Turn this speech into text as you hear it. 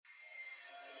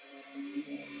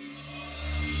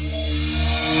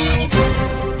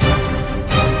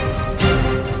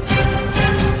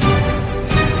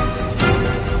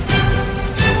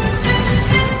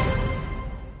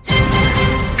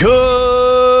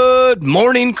Good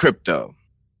morning, crypto.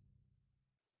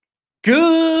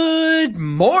 Good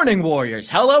morning, warriors.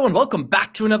 Hello, and welcome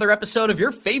back to another episode of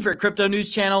your favorite crypto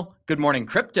news channel, Good Morning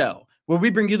Crypto, where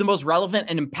we bring you the most relevant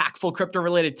and impactful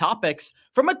crypto-related topics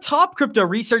from a top crypto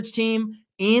research team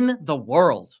in the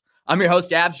world. I'm your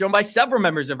host, Abs, joined by several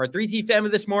members of our 3T family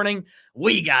this morning.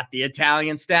 We got the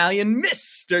Italian stallion,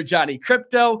 Mr. Johnny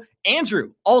Crypto,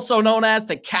 Andrew, also known as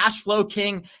the Cash Flow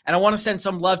King, and I want to send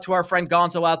some love to our friend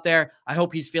Gonzo out there. I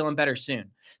hope he's feeling better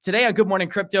soon. Today on Good Morning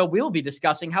Crypto, we'll be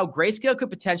discussing how Grayscale could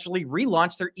potentially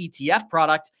relaunch their ETF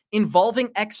product involving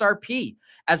XRP.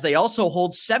 As they also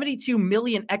hold 72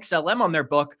 million XLM on their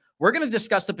book, we're going to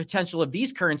discuss the potential of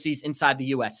these currencies inside the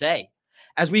USA.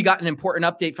 As we got an important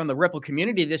update from the Xrpl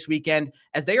community this weekend,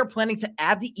 as they are planning to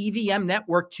add the EVM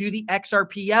network to the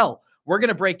Xrpl. We're going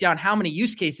to break down how many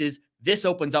use cases this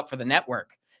opens up for the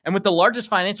network. And with the largest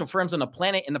financial firms on the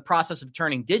planet in the process of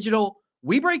turning digital,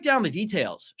 we break down the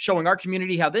details, showing our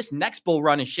community how this next bull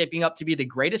run is shaping up to be the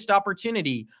greatest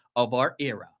opportunity of our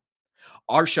era.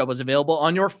 Our show is available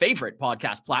on your favorite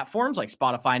podcast platforms like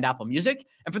Spotify and Apple Music.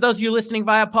 And for those of you listening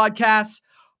via podcasts,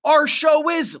 our show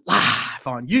is live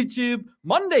on YouTube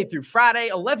Monday through Friday,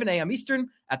 11 a.m. Eastern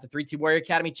at the 3T Warrior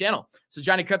Academy channel. So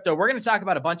Johnny Crypto, we're going to talk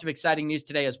about a bunch of exciting news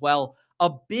today as well. A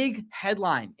big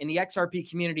headline in the XRP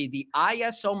community, the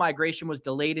ISO migration was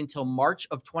delayed until March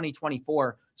of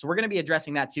 2024. So we're going to be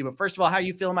addressing that too. But first of all, how are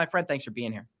you feeling, my friend? Thanks for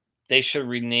being here. They should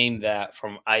rename that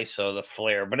from ISO, the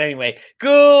flare. But anyway,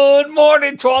 good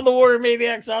morning to all the Warrior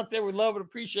Maniacs out there. We love and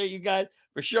appreciate you guys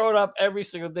for showing up every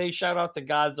single day. Shout out to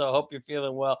Gonzo. Hope you're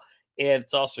feeling well. And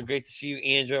it's also great to see you,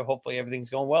 Andrew. Hopefully everything's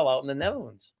going well out in the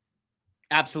Netherlands.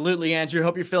 Absolutely, Andrew.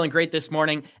 Hope you're feeling great this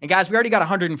morning. And guys, we already got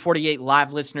 148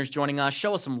 live listeners joining us.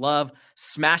 Show us some love.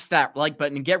 Smash that like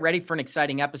button and get ready for an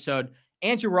exciting episode.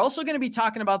 Andrew, we're also going to be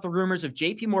talking about the rumors of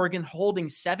JP Morgan holding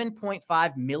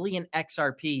 7.5 million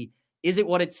XRP. Is it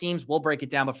what it seems? We'll break it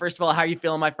down. But first of all, how are you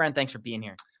feeling, my friend? Thanks for being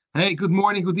here. Hey, good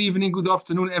morning, good evening, good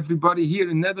afternoon, everybody here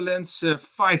in Netherlands.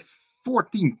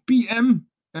 5:14 p.m.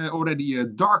 Already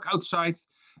dark outside.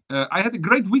 I had a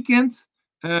great weekend.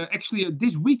 Actually,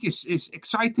 this week is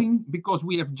exciting because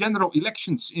we have general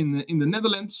elections in the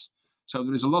Netherlands. So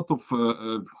there is a lot of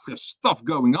stuff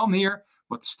going on here.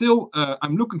 But still,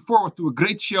 I'm looking forward to a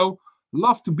great show.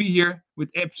 Love to be here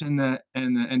with Ebs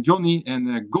and Johnny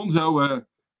and Gonzo.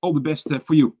 All the best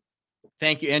for you.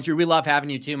 Thank you, Andrew. We love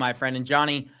having you too, my friend. And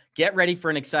Johnny, get ready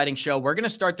for an exciting show. We're going to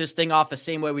start this thing off the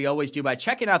same way we always do by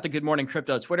checking out the Good Morning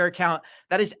Crypto Twitter account.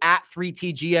 That is at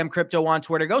 3TGM Crypto on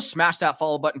Twitter. Go smash that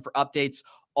follow button for updates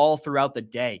all throughout the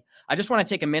day. I just want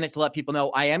to take a minute to let people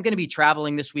know I am going to be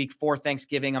traveling this week for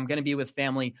Thanksgiving. I'm going to be with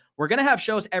family. We're going to have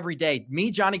shows every day. Me,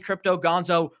 Johnny Crypto,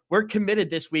 Gonzo, we're committed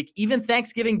this week. Even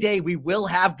Thanksgiving Day, we will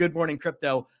have Good Morning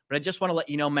Crypto. But I just want to let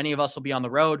you know many of us will be on the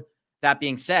road. That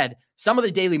being said, some of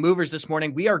the daily movers this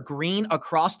morning, we are green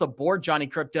across the board, Johnny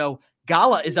Crypto.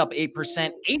 Gala is up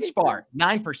 8%, HBAR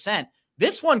 9%.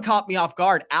 This one caught me off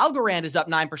guard. Algorand is up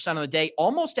 9% on the day,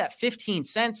 almost at 15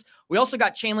 cents. We also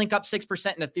got Chainlink up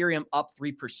 6% and Ethereum up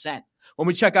 3%. When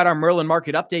we check out our Merlin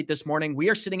market update this morning, we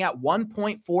are sitting at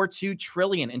 1.42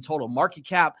 trillion in total market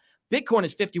cap. Bitcoin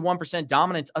is 51%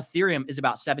 dominance. Ethereum is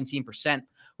about 17%.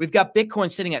 We've got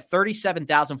Bitcoin sitting at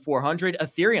 37,400,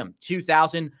 Ethereum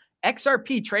 2,000,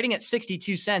 XRP trading at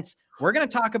 62 cents. We're going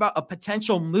to talk about a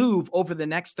potential move over the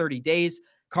next 30 days.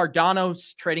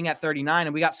 Cardano's trading at 39,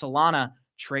 and we got Solana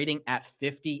trading at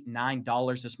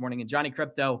 $59 this morning. And Johnny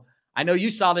Crypto, I know you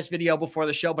saw this video before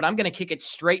the show, but I'm going to kick it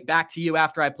straight back to you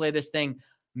after I play this thing.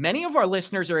 Many of our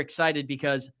listeners are excited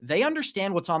because they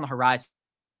understand what's on the horizon.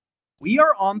 We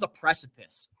are on the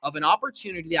precipice of an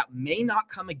opportunity that may not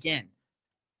come again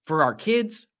for our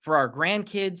kids, for our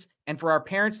grandkids, and for our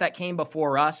parents that came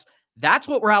before us. That's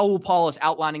what Raul Paul is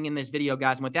outlining in this video,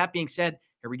 guys. And with that being said,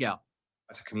 here we go.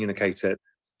 To communicate it,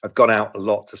 I've gone out a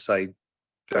lot to say,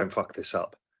 don't fuck this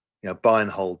up. Buy and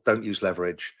hold, don't use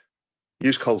leverage,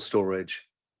 use cold storage,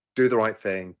 do the right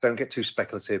thing, don't get too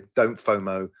speculative, don't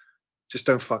FOMO, just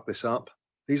don't fuck this up.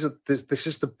 This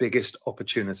is the biggest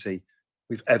opportunity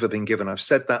we've ever been given. I've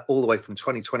said that all the way from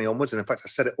 2020 onwards. And in fact, I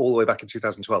said it all the way back in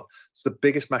 2012. It's the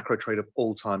biggest macro trade of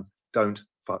all time. Don't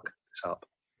fuck this up.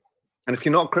 And if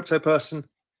you're not a crypto person,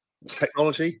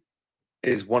 technology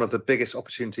is one of the biggest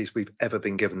opportunities we've ever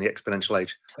been given, the exponential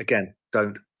age. Again,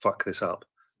 don't fuck this up.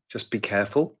 Just be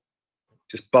careful.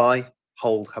 Just buy,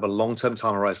 hold, have a long-term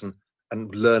time horizon,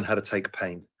 and learn how to take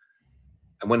pain.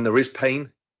 And when there is pain,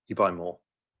 you buy more.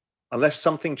 Unless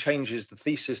something changes the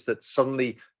thesis that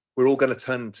suddenly we're all going to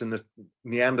turn into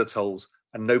Neanderthals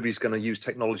and nobody's going to use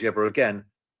technology ever again,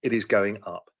 it is going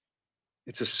up.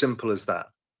 It's as simple as that.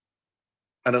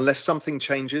 And unless something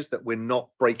changes that we're not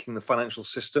breaking the financial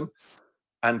system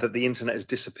and that the internet has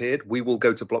disappeared, we will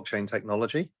go to blockchain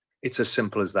technology. It's as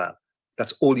simple as that.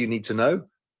 That's all you need to know.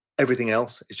 Everything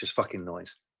else is just fucking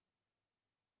noise.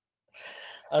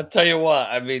 I'll tell you what,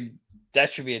 I mean,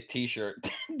 that should be a t-shirt.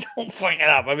 Don't fuck it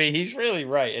up. I mean, he's really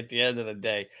right at the end of the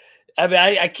day. I mean,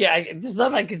 I can't, there's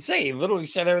nothing I can say. He literally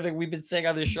said everything we've been saying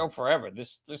on this show forever.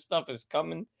 This stuff is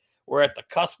coming. We're at the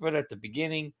cusp of it, at the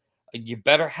beginning. You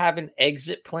better have an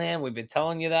exit plan. We've been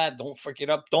telling you that. Don't fuck it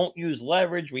up. Don't use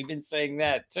leverage. We've been saying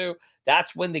that too.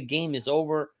 That's when the game is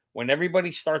over. When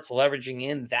everybody starts leveraging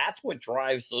in, that's what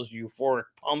drives those euphoric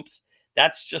pumps.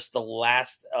 That's just the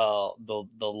last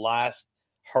last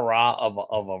hurrah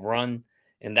of a run,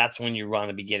 and that's when you want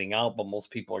to be getting out. But most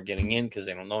people are getting in because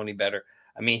they don't know any better.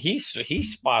 I mean, he's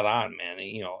spot on, man.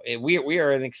 You know, we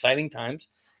are in exciting times.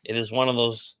 It is one of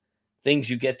those things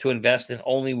you get to invest in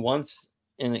only once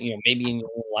in, you know, maybe in your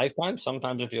whole lifetime.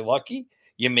 Sometimes if you're lucky,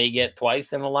 you may get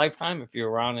twice in a lifetime. If you're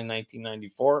around in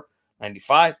 1994,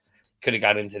 95, could have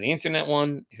got into the internet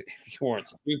one. If you weren't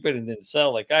stupid and didn't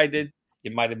sell like I did,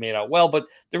 you might have made out well. But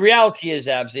the reality is,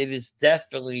 Abs, it is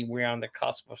definitely, we're on the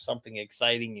cusp of something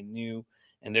exciting and new.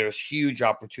 And there's huge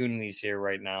opportunities here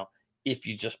right now if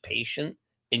you're just patient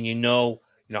and you know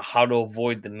how to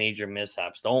avoid the major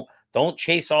mishaps. Don't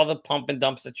chase all the pump and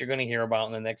dumps that you're going to hear about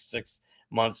in the next 6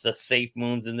 months, the safe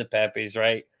moons and the Pepes,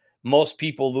 right? Most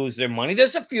people lose their money.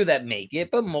 There's a few that make it,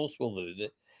 but most will lose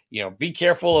it. You know, be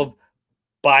careful of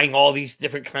buying all these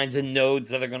different kinds of nodes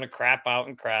that are going to crap out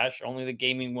and crash. Only the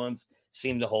gaming ones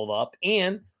seem to hold up.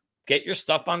 And get your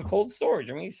stuff on cold storage.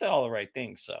 I mean, you said all the right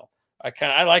things. So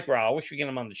I like Raul. I wish we get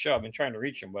him on the show. I've been trying to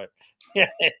reach him, but I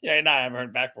haven't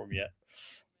heard back from him yet.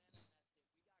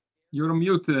 You're on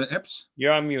mute, Epps.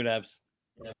 You're on mute, Epps.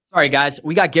 Sorry, guys.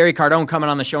 We got Gary Cardone coming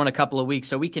on the show in a couple of weeks,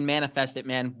 so we can manifest it,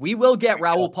 man. We will get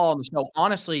Raul Paul on the show.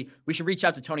 Honestly, we should reach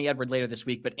out to Tony Edward later this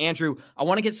week. But, Andrew, I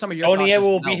want to get some of your thoughts. Tony Edward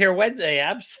will be here Wednesday,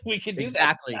 Abs. We can do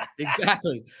exactly, that.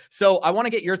 Exactly. So I want to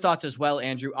get your thoughts as well,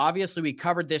 Andrew. Obviously, we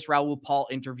covered this Raul Paul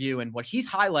interview, and what he's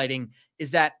highlighting is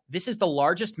that this is the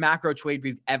largest macro trade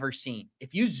we've ever seen.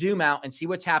 If you zoom out and see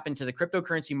what's happened to the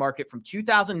cryptocurrency market from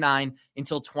 2009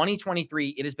 until 2023,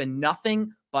 it has been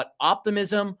nothing but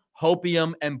optimism,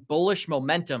 hopium, and bullish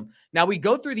momentum. Now, we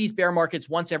go through these bear markets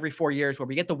once every 4 years where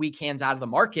we get the weak hands out of the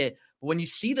market. But when you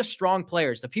see the strong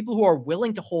players, the people who are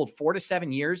willing to hold 4 to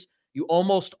 7 years, you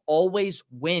almost always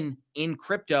win in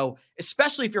crypto,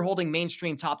 especially if you're holding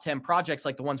mainstream top 10 projects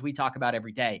like the ones we talk about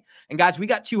every day. And guys, we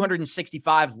got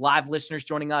 265 live listeners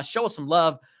joining us. Show us some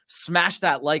love. Smash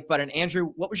that like button.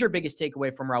 Andrew, what was your biggest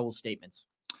takeaway from Raul's statements?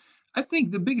 I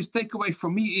think the biggest takeaway for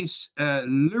me is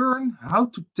learn how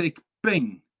to take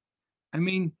pain. I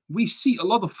mean, we see a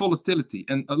lot of volatility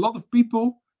and a lot of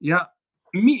people,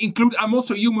 me included, I'm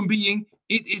also a human being.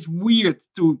 It is weird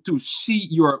to see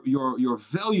your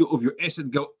value of your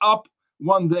asset go up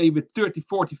one day with 30,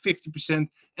 40, 50%,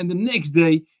 and the next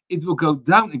day it will go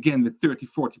down again with 30,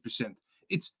 40%.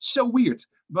 It's so weird.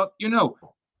 But,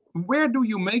 where do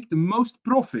you make the most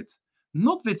profit?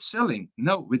 Not with selling,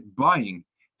 no, with buying.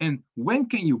 And when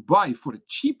can you buy for a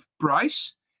cheap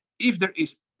price if there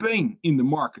is pain in the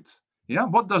market? Yeah,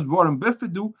 what does Warren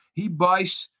Buffett do? He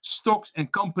buys stocks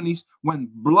and companies when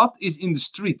blood is in the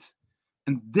street,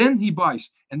 and then he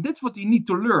buys. And that's what you need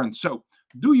to learn. So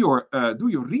do your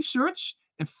research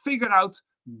and figure out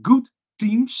good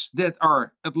teams that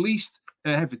are at least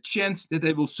have a chance that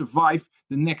they will survive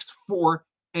the next 4,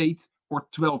 8, or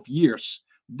 12 years.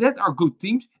 That are good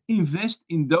teams. Invest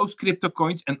in those crypto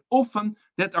coins, and often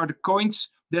that are the coins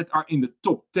that are in the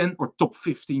top 10 or top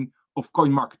 15 of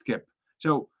coin market cap.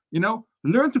 So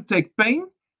learn to take pain,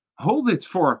 hold it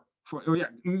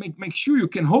make sure you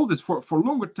can hold it for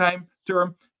longer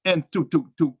term, and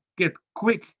to get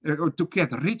quick or to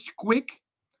get rich quick,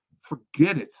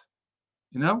 forget it,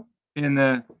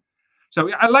 And so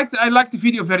I like the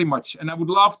video very much, and I would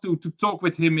love to talk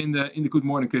with him in the Good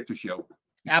Morning Crypto show.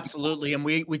 Absolutely. And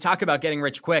we talk about getting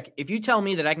rich quick. If you tell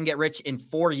me that I can get rich in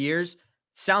 4 years,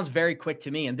 sounds very quick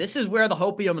to me. And this is where the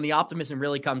hopium and the optimism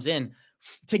really comes in.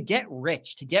 To get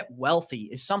rich, to get wealthy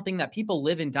is something that people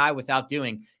live and die without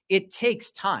doing. It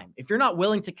takes time. If you're not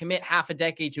willing to commit half a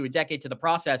decade to a decade to the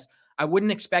process, I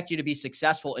wouldn't expect you to be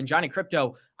successful. And Johnny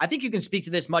Crypto, I think you can speak to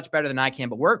this much better than I can,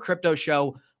 but we're a crypto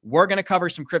show. We're going to cover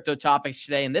some crypto topics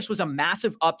today. And this was a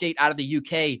massive update out of the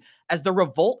UK as the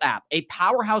Revolt app, a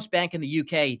powerhouse bank in the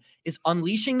UK, is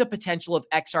unleashing the potential of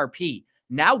Xrp,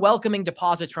 now welcoming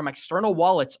deposits from external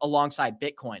wallets alongside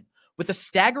Bitcoin. With a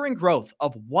staggering growth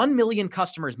of 1 million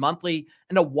customers monthly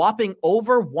and a whopping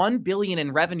over 1 billion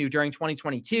in revenue during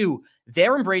 2022,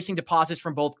 they're embracing deposits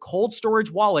from both cold storage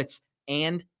wallets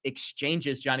and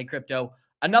exchanges, Johnny Crypto.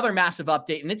 Another massive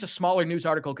update, and it's a smaller news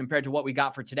article compared to what we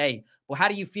got for today. Well, how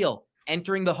do you feel?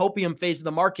 Entering the hopium phase of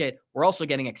the market, we're also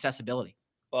getting accessibility.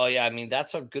 Well, yeah, I mean,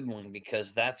 that's a good one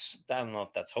because I don't know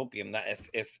if that's hopium. That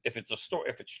if it's a story,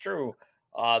 if it's true,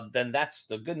 then that's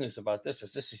the good news about this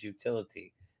is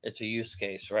utility. It's a use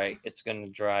case, right? It's going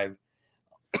to drive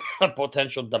a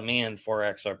potential demand for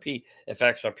XRP if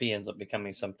XRP ends up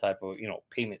becoming some type of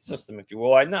payment system, if you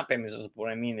will. Not payment system.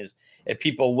 What I mean is if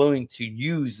people are willing to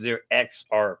use their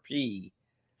XRP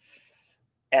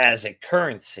as a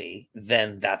currency,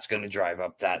 then that's going to drive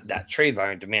up that trade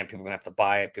volume demand. People are going to have to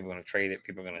buy it. People are going to trade it.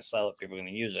 People are going to sell it. People are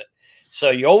going to use it.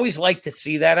 So you always like to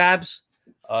see that, Abs.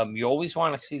 You always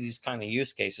want to see these kind of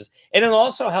use cases, and it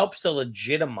also helps to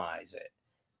legitimize it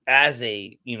as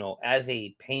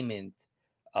a payment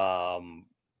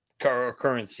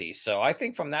currency. So I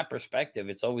think from that perspective,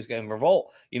 it's always going to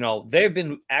revolt. They've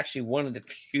been actually one of the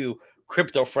few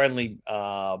crypto-friendly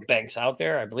banks out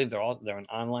there. I believe they're an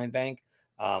online bank.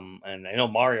 And I know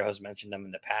Mario has mentioned them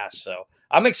in the past. So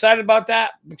I'm excited about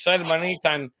that. I'm excited about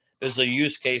anytime there's a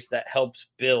use case that helps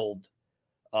build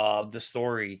the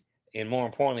story and, more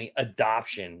importantly,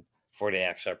 adoption for the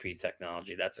XRP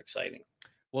technology. That's exciting.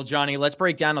 Well, Johnny, let's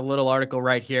break down a little article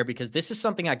right here because this is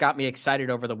something that got me excited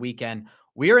over the weekend.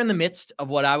 We are in the midst of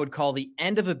what I would call the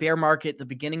end of a bear market, the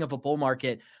beginning of a bull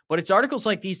market, but it's articles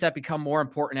like these that become more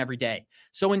important every day.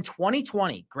 So in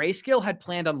 2020, Grayscale had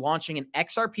planned on launching an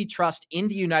XRP trust in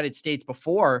the United States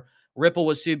before Ripple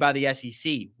was sued by the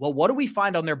SEC. Well, what do we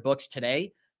find on their books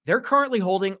today? They're currently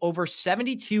holding over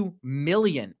 72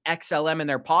 million XLM in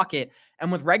their pocket.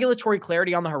 And with regulatory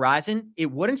clarity on the horizon,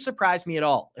 it wouldn't surprise me at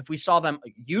all if we saw them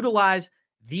utilize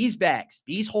these bags,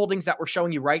 these holdings that we're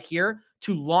showing you right here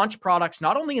to launch products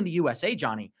not only in the USA,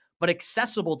 Johnny, but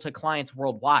accessible to clients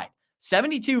worldwide.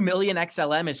 72 million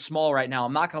XLM is small right now.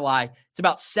 I'm not going to lie. It's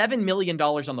about $7 million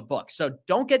on the book. So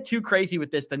don't get too crazy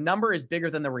with this. The number is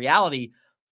bigger than the reality.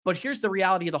 But here's the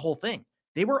reality of the whole thing.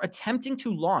 They were attempting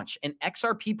to launch an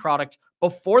XRP product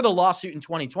before the lawsuit in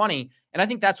 2020. And I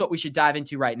think that's what we should dive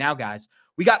into right now, guys.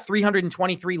 We got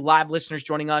 323 live listeners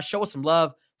joining us. Show us some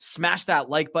love. Smash that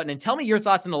like button and tell me your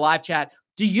thoughts in the live chat.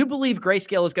 Do you believe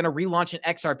Grayscale is going to relaunch an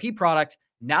XRP product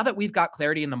now that we've got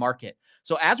clarity in the market?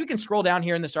 So as we can scroll down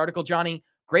here in this article, Johnny,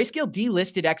 Grayscale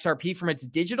delisted XRP from its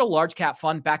digital large cap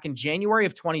fund back in January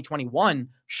of 2021,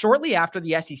 shortly after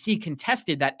the SEC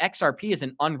contested that XRP is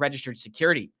an unregistered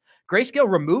security. Grayscale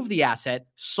removed the asset,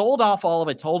 sold off all of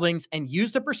its holdings, and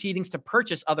used the proceedings to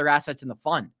purchase other assets in the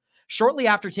fund. Shortly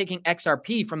after taking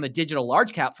XRP from the digital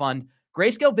large cap fund,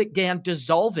 Grayscale began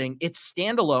dissolving its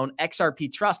standalone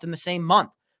XRP trust in the same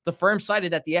month. The firm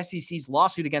cited that the SEC's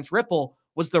lawsuit against Ripple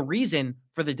was the reason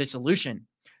for the dissolution.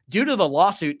 Due to the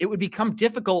lawsuit, it would become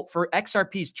difficult for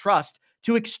XRP's trust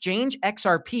to exchange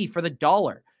XRP for the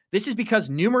dollar. This is because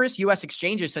numerous U.S.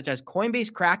 exchanges such as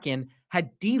Coinbase, Kraken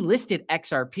had delisted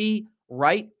XRP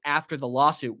right after the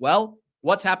lawsuit. Well,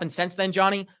 what's happened since then,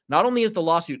 Johnny? Not only is the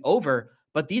lawsuit over,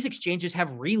 but these exchanges have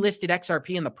relisted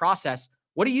XRP in the process.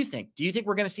 What do you think? Do you think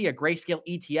we're going to see a Grayscale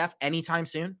ETF anytime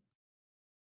soon?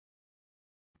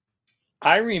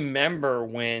 I remember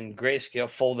when Grayscale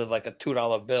folded like a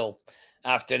 $2 bill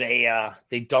after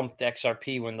they dumped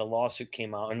XRP when the lawsuit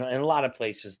came out, and a lot of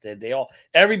places did.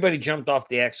 Everybody jumped off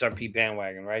the XRP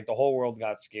bandwagon, right? The whole world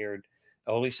got scared,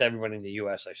 or at least everybody in the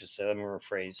U.S., I should say. Let me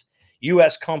rephrase.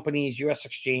 U.S. companies, U.S.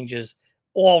 exchanges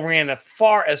all ran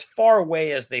as far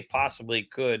away as they possibly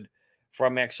could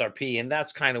from XRP, and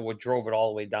that's kind of what drove it all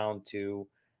the way down to,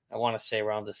 I want to say,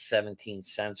 around the 17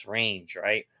 cents range,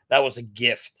 right? That was a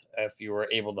gift if you were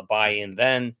able to buy in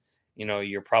then.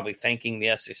 You're probably thanking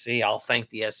the SEC. I'll thank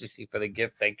the SEC for the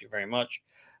gift. Thank you very much.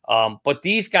 But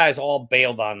these guys all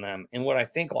bailed on them. And what I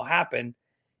think will happen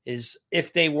is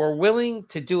if they were willing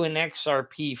to do an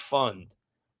XRP fund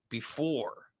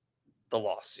before the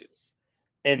lawsuit,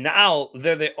 and now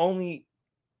they're the only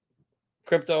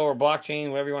crypto or blockchain,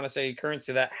 whatever you want to say,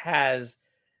 currency that has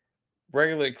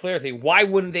regulatory clarity, why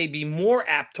wouldn't they be more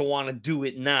apt to want to do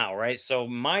it now, right? So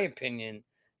in my opinion,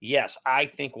 yes, I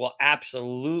think we'll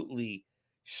absolutely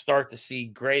start to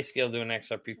see Grayscale do an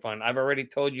XRP fund. I've already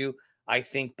told you, I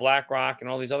think BlackRock and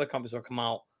all these other companies will come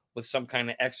out with some kind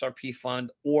of XRP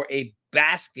fund or a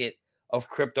basket of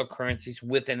cryptocurrencies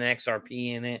with an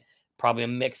XRP in it, probably a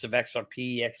mix of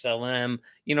XRP, XLM.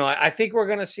 I think we're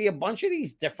going to see a bunch of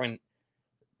these different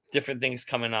things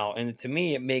coming out. And to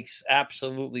me, it makes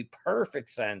absolutely perfect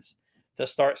sense to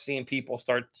start seeing people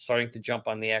starting to jump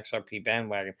on the XRP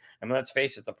bandwagon. I mean, let's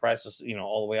face it, the price is,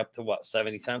 all the way up to what,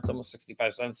 70 cents, almost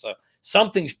 65 cents. So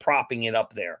something's propping it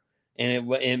up there. And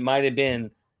it might have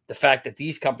been the fact that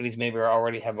these companies maybe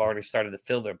have already started to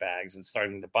fill their bags and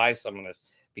starting to buy some of this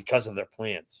because of their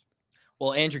plans.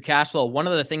 Well, Andrew Cashflow, one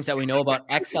of the things that we know about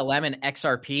XLM and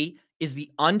XRP is the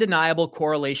undeniable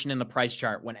correlation in the price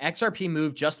chart. When XRP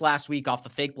moved just last week off the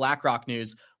fake BlackRock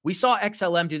news, we saw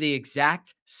XLM do the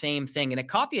exact same thing. And it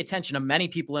caught the attention of many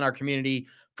people in our community,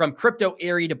 from Crypto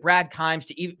Airy to Brad Kimes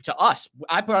to us.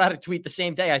 I put out a tweet the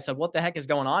same day. I said, what the heck is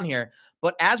going on here?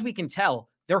 But as we can tell,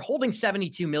 they're holding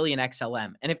 72 million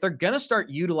XLM. And if they're going to start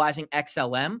utilizing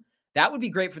XLM, that would be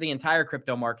great for the entire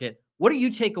crypto market. What do you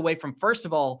take away from, first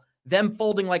of all, them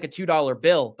folding like a $2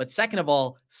 bill, but second of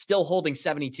all, still holding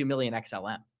 72 million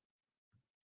XLM?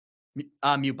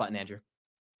 Mute button, Andrew.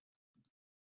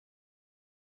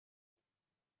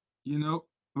 You know,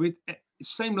 with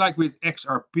same like with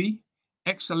XRP,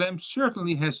 XLM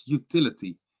certainly has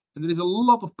utility, and there is a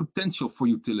lot of potential for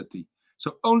utility.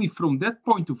 So only from that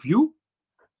point of view,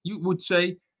 you would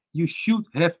say you should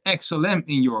have XLM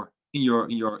in your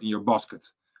basket.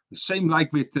 The same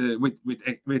like with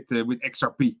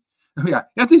XRP. Yeah,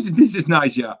 this is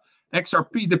nice. Yeah,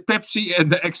 XRP the Pepsi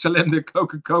and the XLM the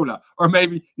Coca-Cola, or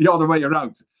maybe the other way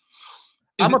around.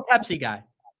 I'm a Pepsi guy.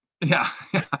 Yeah.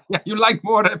 You like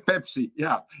more than Pepsi.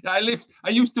 Yeah. I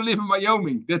used to live in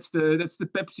Wyoming. That's the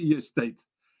Pepsi state.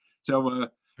 So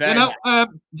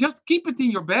just keep it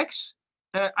in your bags.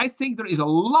 I think there is a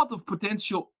lot of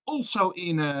potential also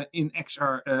in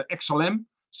XLM.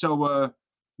 So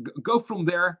go from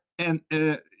there. And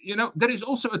there is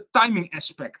also a timing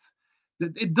aspect.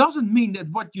 That it doesn't mean that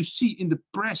what you see in the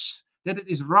press that it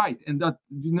is right, and that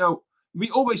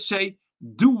we always say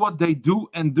do what they do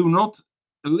and do not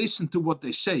listen to what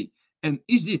they say. And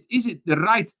is it the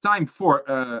right time for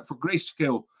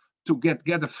Grayscale to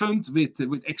get a fund with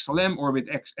XLM or with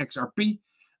XRP?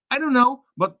 I don't know,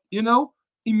 but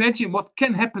imagine what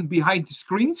can happen behind the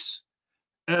screens.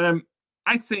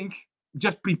 I think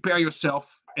just prepare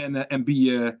yourself and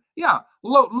be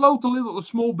load a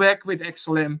small bag with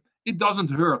XLM. It doesn't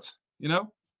hurt,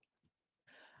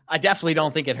 I definitely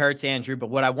don't think it hurts, Andrew, but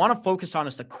what I want to focus on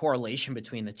is the correlation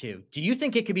between the two. Do you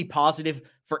think it could be positive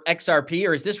for XRP,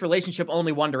 or is this relationship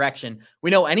only one direction?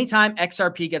 We know anytime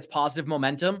XRP gets positive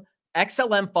momentum,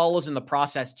 XLM follows in the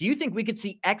process. Do you think we could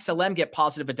see XLM get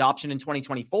positive adoption in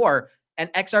 2024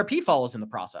 and XRP follows in the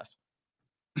process?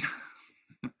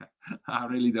 I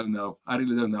really don't know.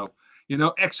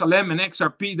 XLM and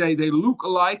XRP, they look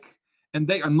alike and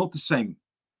they are not the same.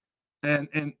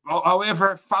 And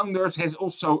however, founders has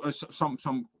also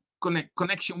some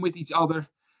connection with each other.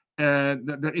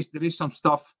 There is some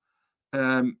stuff.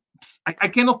 I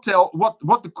cannot tell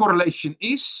what the correlation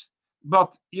is,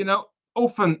 but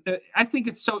often I think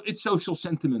it's social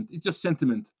sentiment. It's just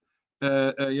sentiment.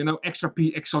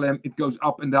 XRP, XLM, it goes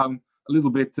up and down a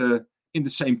little bit in the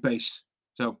same pace.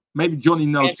 So maybe Johnny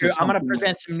knows. Andrew, I'm going to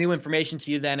present some new information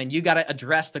to you then, and you got to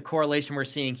address the correlation we're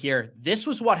seeing here. This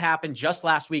was what happened just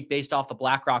last week based off the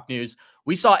BlackRock news.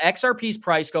 We saw XRP's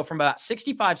price go from about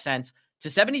 65 cents to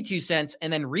 72 cents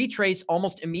and then retrace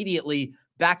almost immediately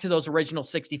back to those original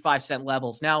 65-cent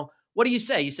levels. Now, what do you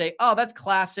say? You say, oh, that's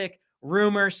classic.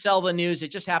 Rumor, sell the news. It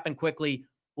just happened quickly.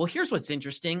 Well, here's what's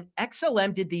interesting.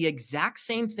 XLM did the exact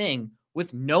same thing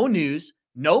with no news,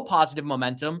 no positive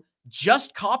momentum,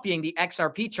 just copying the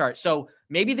XRP chart. So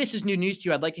maybe this is new news to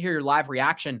you. I'd like to hear your live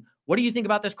reaction. What do you think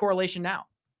about this correlation now?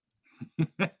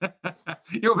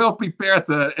 You're well prepared.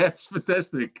 It's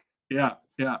fantastic. Yeah.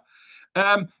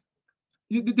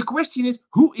 The question is,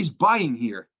 who is buying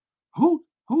here? Who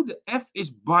the F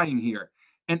is buying here?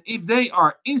 And if they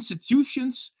are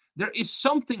institutions, there is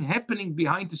something happening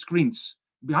behind the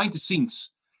scenes.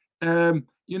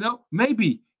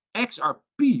 Maybe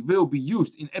XRP will be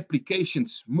used in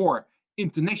applications more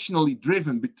internationally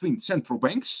driven between central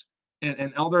banks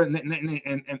and other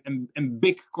and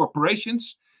big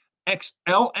corporations.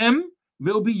 XLM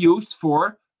will be used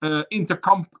for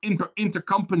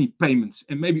intercompany payments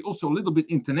and maybe also a little bit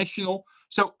international.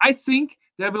 So I think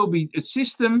there will be a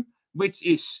system which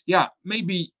is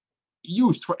maybe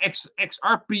used for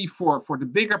XRP for the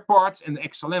bigger parts and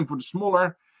XLM for the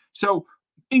smaller. So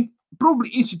probably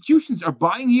institutions are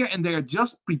buying here and they are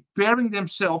just preparing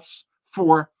themselves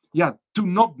for to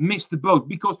not miss the boat,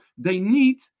 because they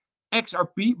need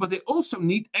XRP, but they also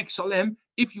need XLM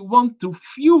if you want to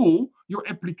fuel your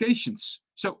applications.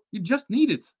 So you just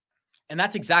need it. And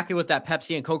that's exactly what that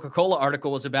Pepsi and Coca-Cola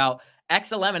article was about.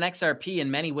 XLM and XRP in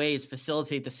many ways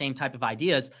facilitate the same type of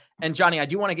ideas. And Johnny, I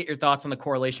do want to get your thoughts on the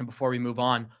correlation before we move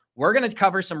on. We're going to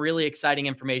cover some really exciting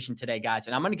information today, guys.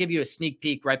 And I'm going to give you a sneak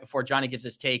peek right before Johnny gives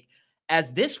his take.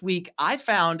 As this week, I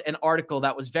found an article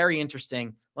that was very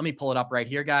interesting. Let me pull it up right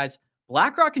here, guys.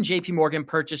 BlackRock and JP Morgan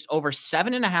purchased over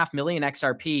 7.5 million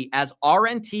XRP as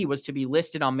RNT was to be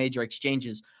listed on major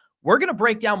exchanges. We're going to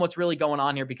break down what's really going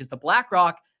on here because the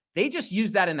BlackRock, they just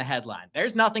use that in the headline.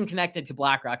 There's nothing connected to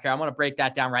BlackRock here. I want to break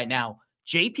that down right now.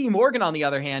 JP Morgan, on the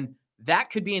other hand, that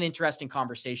could be an interesting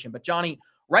conversation. But Johnny,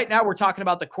 right now we're talking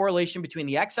about the correlation between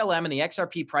the XLM and the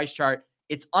XRP price chart.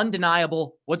 It's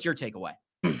undeniable. What's your takeaway?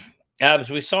 As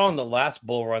we saw in the last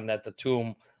bull run that the two of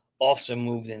them also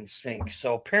moved in sync.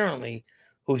 So apparently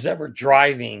who's ever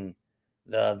driving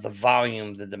the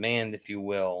volume, the demand, if you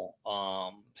will,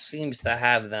 seems to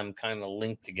have them kind of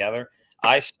linked together.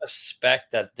 I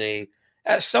suspect that they,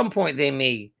 at some point, they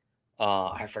may,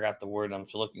 I forgot the word I'm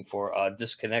looking for,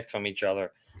 disconnect from each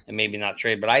other and maybe not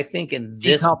trade. But I think in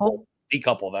this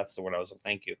decouple, that's the word I was.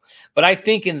 Thank you. But I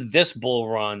think in this bull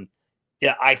run,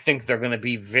 yeah, I think they're going to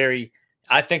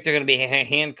be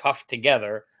handcuffed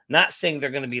together. Not saying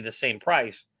they're going to be the same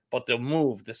price, but they'll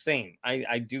move the same.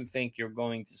 I do think you're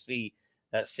going to see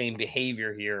that same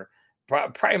behavior here,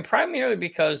 primarily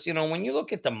because, when you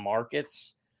look at the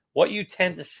markets, what you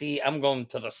tend to see, I'm going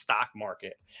to the stock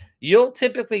market. You'll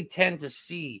typically tend to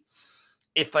see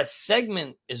if a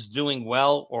segment is doing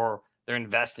well or they're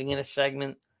investing in a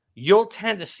segment, you'll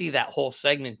tend to see that whole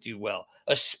segment do well,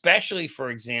 especially,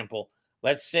 for example,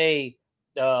 let's say,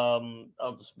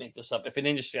 I'll just make this up. If an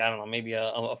industry, I don't know, maybe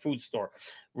a food store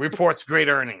reports great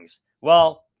earnings,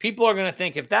 well, people are going to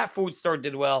think if that food store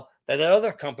did well, that the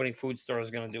other company food store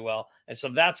is going to do well. And so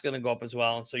that's going to go up as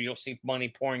well. And so you'll see money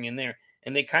pouring in there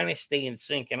and they kind of stay in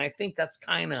sync. And I think that's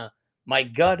kind of my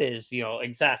gut is,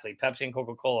 exactly. Pepsi and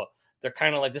Coca-Cola, they're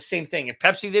kind of like the same thing. If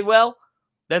Pepsi did well,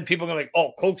 then people are going to like,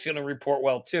 oh, Coke's going to report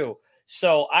well too.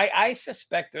 So I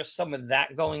suspect there's some of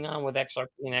that going on with XRP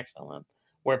and XLM,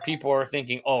 where people are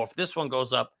thinking, oh, if this one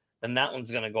goes up, then that one's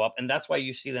going to go up. And that's why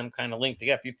you see them kind of linked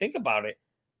together. If you think about it,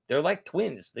 they're like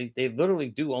twins. They literally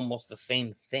do almost the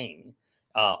same thing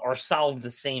or solve the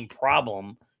same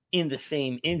problem in the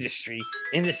same industry,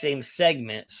 in the same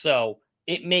segment. So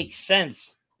it makes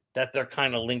sense that they're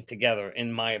kind of linked together,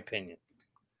 in my opinion.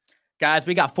 Guys,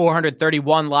 we got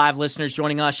 431 live listeners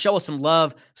joining us. Show us some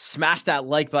love. Smash that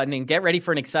like button and get ready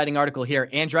for an exciting article here.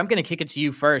 Andrew, I'm going to kick it to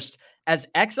you first. As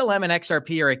XLM and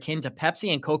XRP are akin to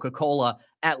Pepsi and Coca-Cola,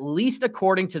 at least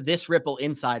according to this Xrpl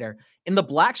insider. In the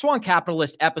Black Swan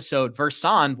Capitalist episode,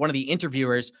 Versan, one of the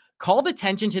interviewers, called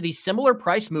attention to these similar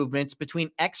price movements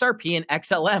between XRP and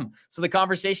XLM. So the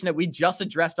conversation that we just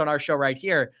addressed on our show right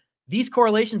here, these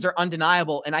correlations are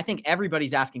undeniable, and I think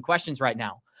everybody's asking questions right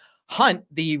now. Hunt,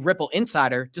 the Xrpl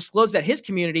insider, disclosed that his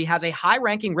community has a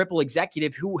high-ranking Xrpl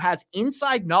executive who has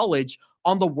inside knowledge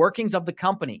on the workings of the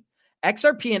company.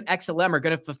 XRP and XLM are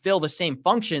going to fulfill the same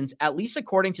functions, at least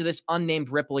according to this unnamed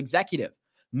Xrpl executive.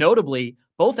 Notably,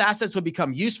 both assets would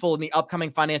become useful in the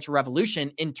upcoming financial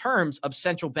revolution in terms of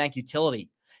central bank utility.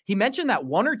 He mentioned that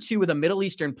one or two of the Middle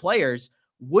Eastern players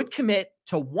would commit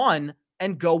to one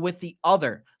and go with the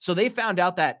other. So they found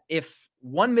out that if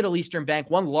one Middle Eastern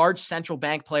bank, one large central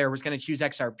bank player was going to choose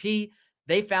XRP,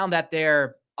 they found that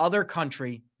their other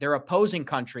country, their opposing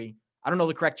country, I don't know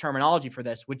the correct terminology for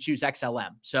this, would choose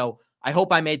XLM. So I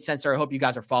hope I made sense, or I hope you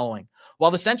guys are following.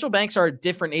 While the central banks are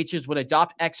different H's would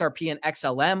adopt XRP and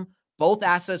XLM, both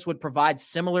assets would provide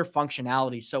similar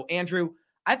functionality. So Andrew,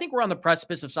 I think we're on the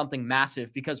precipice of something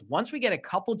massive because once we get a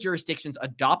couple jurisdictions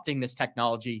adopting this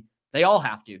technology, they all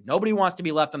have to. Nobody wants to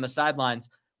be left on the sidelines.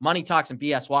 Money talks and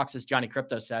BS walks, as Johnny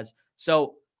Crypto says.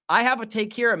 So I have a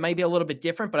take here. It may be a little bit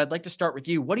different, but I'd like to start with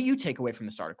you. What do you take away from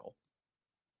this article?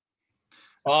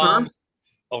 Sorry.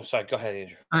 Go ahead,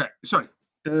 Andrew. Sorry.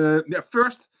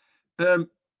 First,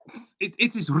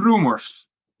 it is rumors.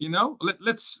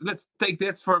 Let's take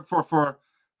that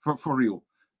for real.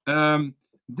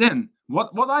 Then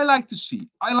what I like to see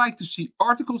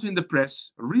articles in the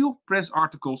press, real press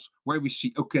articles where we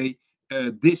see, okay,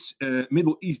 this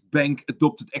Middle East bank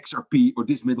adopted XRP or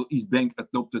this Middle East bank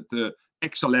adopted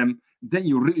XLM. Then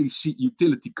you really see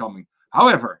utility coming.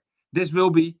 However, this will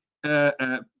be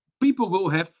people will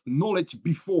have knowledge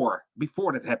before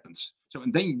that happens. So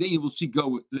and then you will see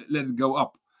let it go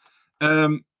up.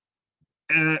 I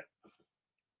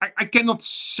cannot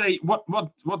say what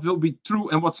will be true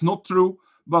and what's not true,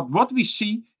 but what we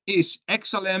see is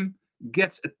XLM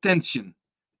gets attention,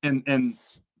 and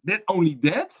that only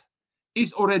that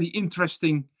is already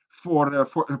interesting for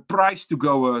a price to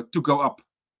go up.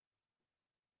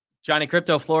 Johnny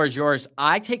Crypto, floor is yours.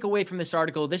 I take away from this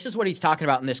article, this is what he's talking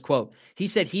about in this quote. He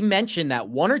said he mentioned that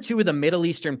one or two of the Middle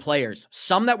Eastern players,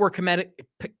 some that were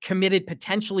committed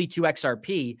potentially to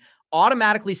XRP,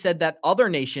 automatically said that other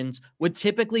nations would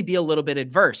typically be a little bit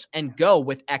adverse and go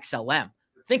with XLM.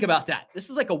 Think about that. This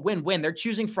is like a win-win. They're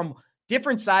choosing from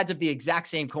different sides of the exact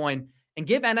same coin. And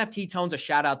give NFT Tones a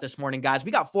shout out this morning, guys.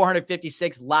 We got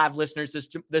 456 live listeners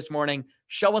this morning.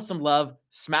 Show us some love.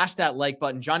 Smash that like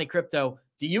button. Johnny Crypto,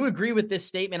 do you agree with this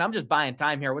statement? I'm just buying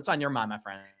time here. What's on your mind, my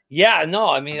friend? Yeah, no,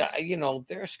 I mean,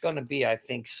 there's going to be, I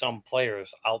think, some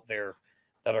players out there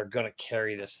that are going to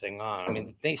carry this thing on. I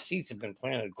mean, the seeds have been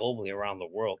planted globally around the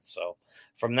world. So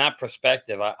from that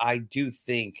perspective, I do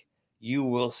think you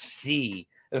will see.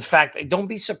 In fact, don't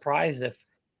be surprised if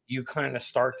you kind of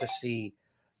start to see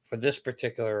for this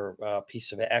particular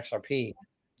piece of it, XRP,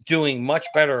 doing much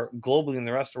better globally in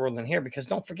the rest of the world than here. Because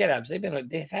don't forget, Abs,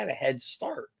 they've had a head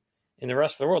start in the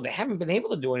rest of the world. They haven't been able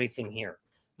to do anything here.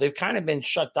 They've kind of been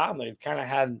shut down. They've kind of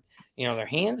had, their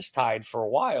hands tied for a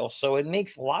while. So it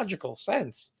makes logical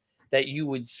sense that you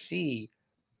would see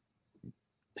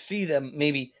them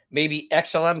maybe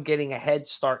XLM getting a head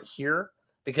start here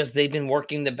because they've been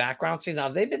working the background scenes. Now,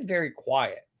 they've been very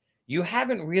quiet. You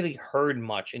haven't really heard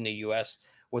much in the U.S.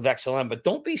 with XLM, but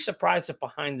don't be surprised if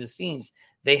behind the scenes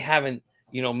they haven't,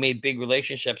 made big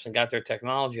relationships and got their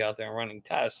technology out there and running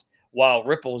tests while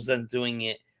Ripple's then doing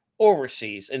it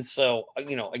overseas. And so,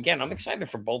 again, I'm excited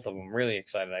for both of them. Really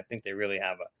excited. I think they really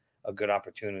have a good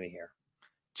opportunity here.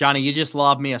 Johnny, you just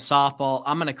lobbed me a softball.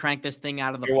 I'm going to crank this thing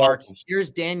out of the park. Welcome. Here's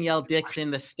Danielle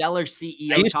Dixon, the Stellar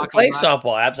CEO. I used to play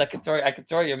softball, Abs. I could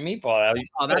throw you a meatball.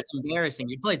 That's embarrassing.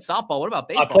 You played softball. What about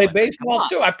baseball? I played baseball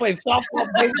too. I played softball,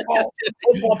 baseball,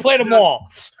 football. I played them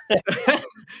all.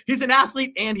 He's an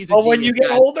athlete and he's a genius, when you get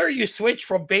guys. older, you switch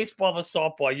from baseball to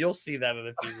softball. You'll see that in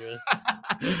a few years.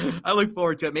 I look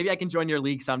forward to it. Maybe I can join your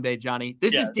league someday, Johnny.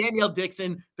 This is Danielle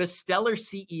Dixon, the Stellar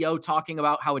CEO, talking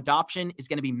about how adoption is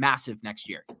going to be massive next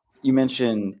year. You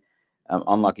mentioned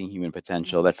unlocking human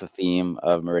potential. That's the theme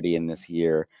of Meridian this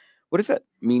year. What does that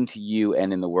mean to you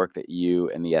and in the work that you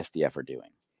and the SDF are doing?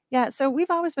 Yeah, so we've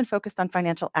always been focused on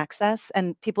financial access,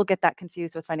 and people get that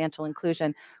confused with financial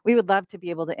inclusion. We would love to be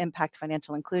able to impact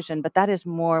financial inclusion, but that is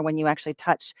more when you actually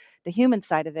touch the human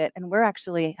side of it, and we're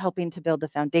actually helping to build the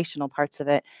foundational parts of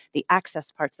it, the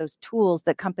access parts, those tools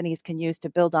that companies can use to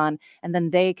build on, and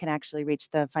then they can actually reach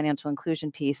the financial inclusion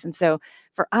piece. And so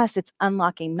for us, it's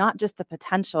unlocking not just the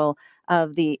potential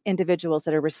of the individuals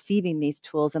that are receiving these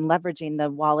tools and leveraging the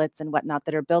wallets and whatnot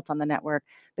that are built on the network,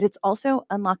 but it's also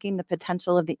unlocking the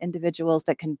potential of the individuals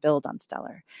that can build on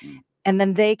Stellar. And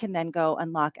then they can then go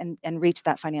unlock and reach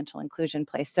that financial inclusion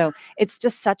place. So it's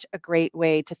just such a great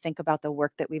way to think about the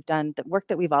work that we've done, the work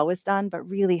that we've always done, but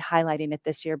really highlighting it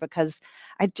this year, because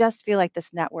I just feel like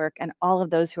this network and all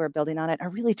of those who are building on it are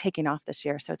really taking off this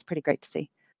year. So it's pretty great to see.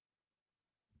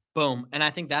 Boom. And I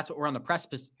think that's what we're on the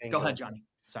precipice. Bingo. Go ahead, Johnny.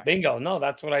 Sorry. Bingo. No,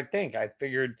 that's what I think. I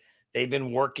figured they've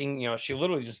been working, she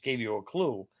literally just gave you a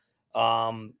clue.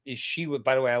 She would,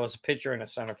 by the way, I was a pitcher and a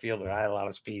center fielder. I had a lot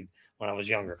of speed when I was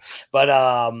younger, but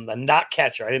not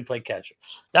catcher. I didn't play catcher.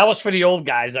 That was for the old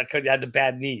guys that had the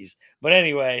bad knees. But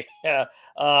anyway,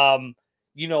 I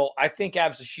think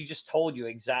Abs, she just told you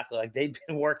exactly, like they've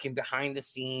been working behind the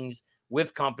scenes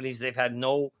with companies. They've had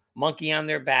no monkey on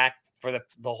their back for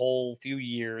the whole few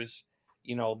years,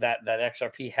 that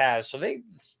XRP has. So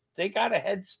they got a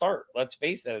head start. Let's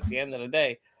face it, at the end of the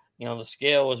day, the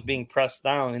scale was being pressed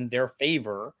down in their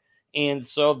favor. And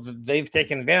so they've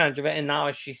taken advantage of it. And now,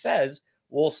 as she says,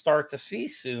 we'll start to see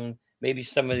soon maybe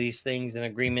some of these things and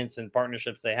agreements and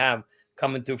partnerships they have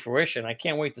coming to fruition. I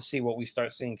can't wait to see what we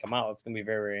start seeing come out. It's going to be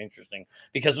very, very interesting,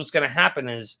 because what's going to happen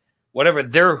is whatever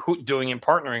they're doing and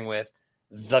partnering with,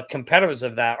 the competitors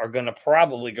of that are going to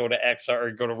probably go to XR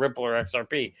or go to Ripple or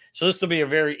XRP. So this will be a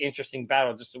very interesting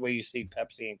battle, just the way you see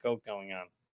Pepsi and Coke going on.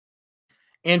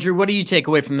 Andrew, what do you take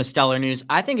away from the Stellar news?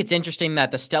 I think it's interesting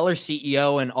that the Stellar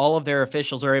CEO and all of their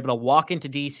officials are able to walk into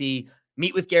DC,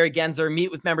 meet with Gary Gensler,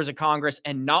 meet with members of Congress,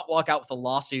 and not walk out with a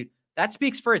lawsuit. That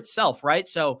speaks for itself, right?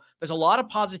 So there's a lot of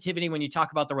positivity when you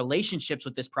talk about the relationships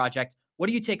with this project. What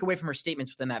do you take away from her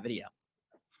statements within that video?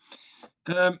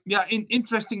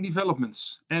 Interesting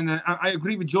developments. And I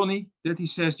agree with Johnny that he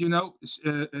says,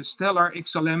 Stellar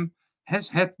XLM has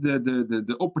had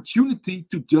the opportunity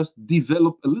to just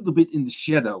develop a little bit in the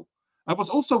shadow. I was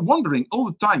also wondering all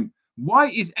the time, why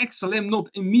is XLM not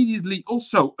immediately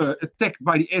also attacked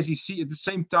by the SEC at the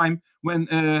same time when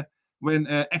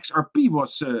XRP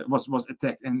was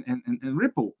attacked and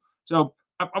Ripple? So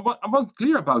I wasn't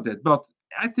clear about that, but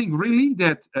I think really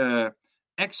that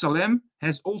XLM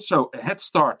has also a head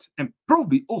start, and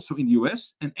probably also in the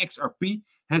US, and XRP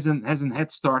has a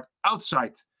head start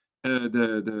outside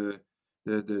the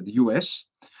US.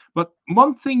 But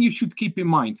one thing you should keep in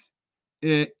mind,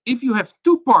 if you have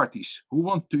two parties who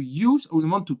want to use or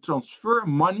want to transfer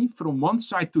money from one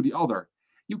side to the other,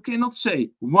 You cannot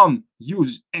say one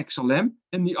uses XLM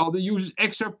and the other uses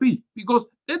XRP, because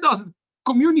that doesn't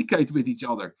communicate with each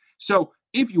other. So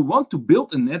if you want to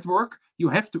build a network, you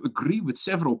have to agree with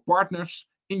several partners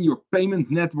in your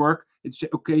payment network and say,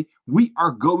 okay, we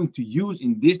are going to use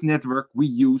in this network, we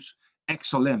use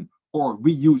XLM or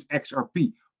we use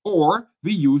XRP or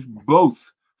we use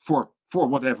both for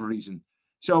whatever reason.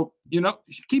 So,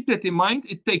 keep that in mind.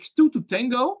 It takes two to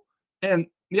tango. And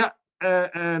yeah,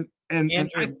 and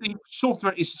I think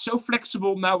software is so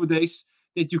flexible nowadays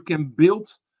that you can build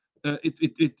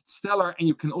it Stellar, and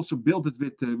you can also build it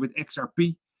with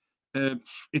XRP.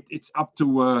 It's up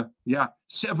to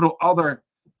several other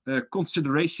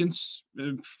considerations.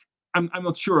 I'm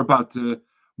not sure about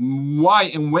why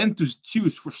and when to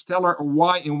choose for Stellar or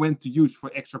why and when to use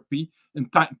for XRP,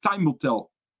 and time will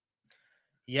tell.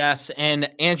 Yes, and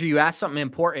Andrew, you asked something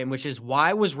important, which is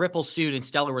why was Ripple sued and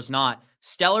Stellar was not?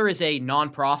 Stellar is a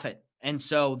nonprofit, and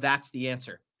so that's the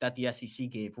answer that the SEC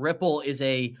gave. Ripple is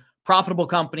a profitable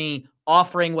company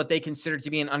offering what they consider to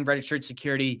be an unregistered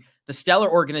security. The Stellar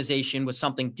organization was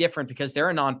something different because they're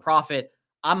a nonprofit.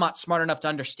 I'm not smart enough to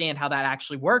understand how that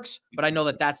actually works, but I know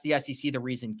that that's the SEC the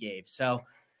reason gave. So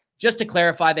just to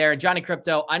clarify there, and Johnny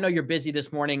Crypto, I know you're busy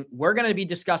this morning. We're going to be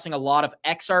discussing a lot of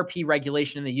XRP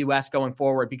regulation in the U.S. going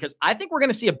forward, because I think we're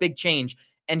going to see a big change.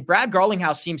 And Brad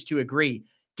Garlinghouse seems to agree.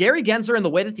 Gary Gensler, in the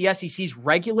way that the SEC's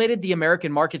regulated the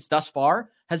American markets thus far,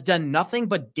 has done nothing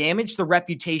but damage the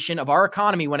reputation of our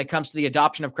economy when it comes to the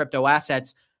adoption of crypto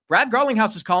assets. Brad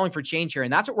Garlinghouse is calling for change here,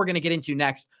 and that's what we're going to get into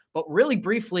next. But really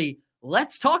briefly,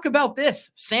 let's talk about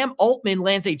this. Sam Altman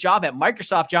lands a job at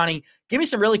Microsoft. Johnny, give me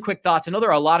some really quick thoughts. I know there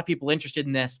are a lot of people interested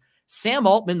in this. Sam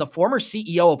Altman, the former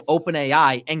CEO of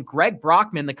OpenAI, and Greg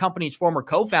Brockman, the company's former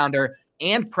co-founder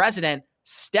and president,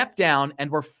 stepped down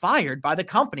and were fired by the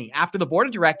company after the board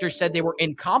of directors said they were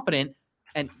incompetent.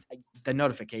 And the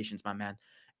notifications, my man,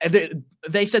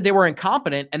 they said they were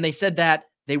incompetent, and they said that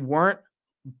they weren't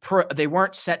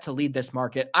set to lead this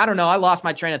market. I don't know. I lost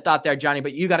my train of thought there, Johnny,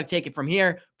 but you got to take it from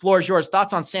here. Floor is yours.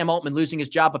 Thoughts on Sam Altman losing his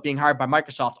job but being hired by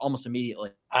Microsoft almost immediately?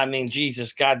 I mean,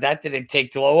 Jesus God, that didn't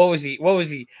take too long. What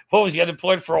was he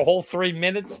unemployed for a whole 3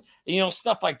 minutes?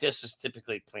 Stuff like this is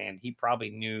typically planned. He probably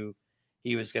knew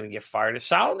he was going to get fired. It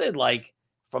sounded like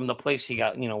from the place he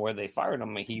got, where they fired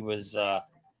him, he was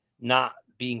not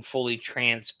being fully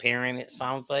transparent, it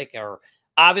sounds like. Or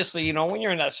obviously, when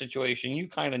you're in that situation, you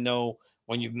kind of know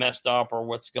when you've messed up or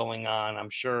what's going on. I'm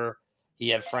sure he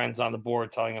had friends on the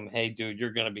board telling him, hey, dude,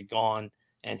 you're going to be gone.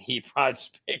 And he probably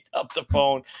just picked up the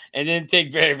phone and didn't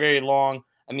take very, very long.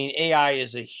 I mean, AI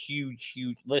is a huge,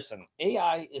 listen,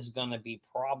 AI is going to be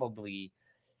probably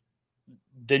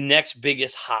the next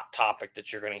biggest hot topic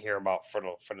that you're going to hear about for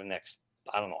the next,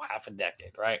 I don't know, half a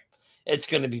decade, right? It's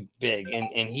going to be big.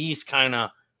 And he's kind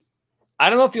of, I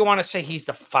don't know if you want to say he's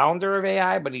the founder of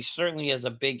AI, but he certainly has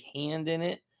a big hand in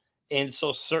it. And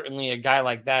so certainly a guy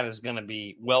like that is going to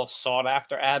be well sought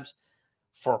after, Abs,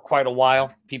 for quite a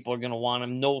while. People are going to want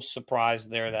him. No surprise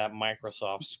there that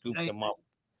Microsoft scooped him up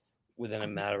within a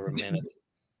matter of minutes.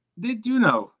 Did you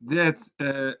know that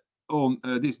on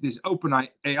this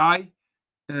OpenAI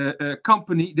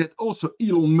company, that also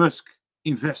Elon Musk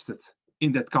invested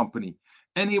in that company?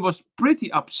 And he was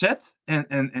pretty upset and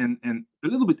a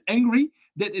little bit angry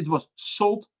that it was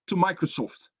sold to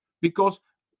Microsoft, because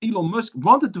Elon Musk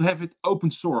wanted to have it open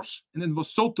source, and it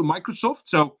was sold to Microsoft.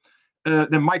 So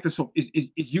then Microsoft is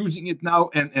using it now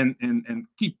and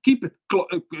keep it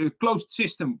closed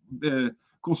system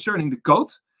concerning the code.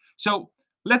 So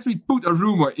let me put a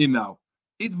rumor in now.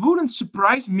 It wouldn't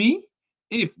surprise me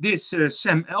if this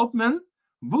Sam Altman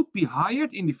would be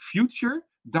hired in the future,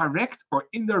 direct or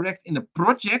indirect, in a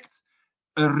project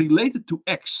related to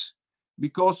X,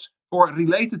 or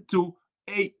related to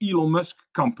a Elon Musk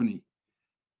company.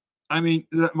 I mean,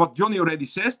 what Johnny already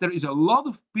says, there is a lot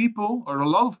of people or a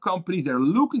lot of companies that are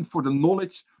looking for the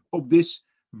knowledge of this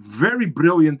very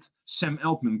brilliant Sam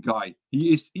Altman guy.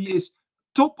 He is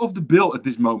top of the bill at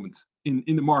this moment in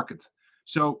the market.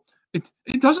 So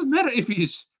it doesn't matter if he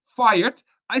is fired.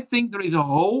 I think there is a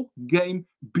whole game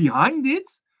behind it,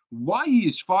 why he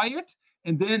is fired,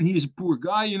 and then he is a poor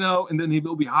guy, and then he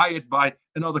will be hired by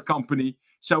another company.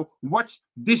 So watch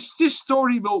this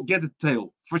story will get a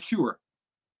tail for sure.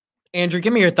 Andrew,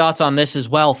 give me your thoughts on this as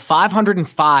well.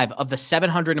 505 of the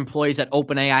 700 employees at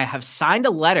OpenAI have signed a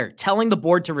letter telling the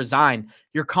board to resign.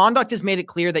 Your conduct has made it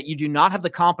clear that you do not have the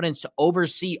competence to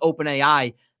oversee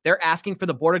OpenAI. They're asking for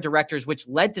the board of directors, which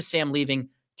led to Sam leaving,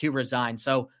 to resign.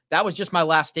 So that was just my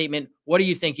last statement. What do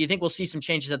you think? Do you think we'll see some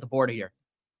changes at the board here?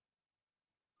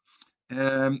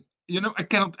 I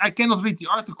cannot read the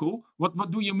article.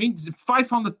 What do you mean?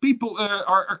 500 people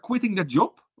are quitting their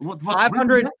job? What's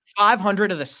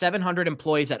 500 of the 700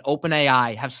 employees at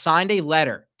OpenAI have signed a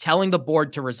letter telling the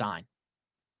board to resign.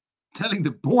 Telling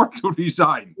the board to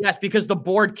resign? Yes, because the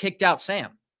board kicked out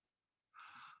Sam.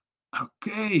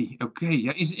 Okay.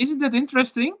 Yeah, isn't that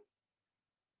interesting?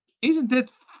 Isn't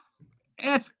that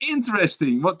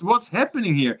interesting? What's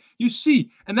happening here? You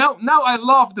see, and now I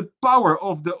love the power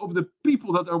of the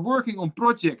people that are working on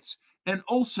projects, and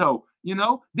also,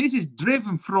 this is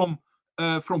driven from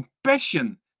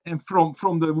passion and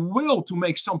from the will to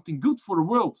make something good for the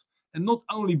world, and not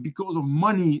only because of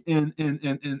money and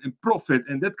profit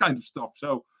and that kind of stuff.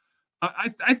 So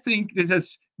I think this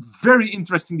has very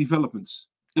interesting developments.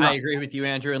 Yeah. I agree with you,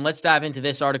 Andrew. And let's dive into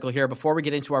this article here. Before we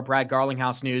get into our Brad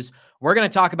Garlinghouse news, we're going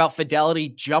to talk about Fidelity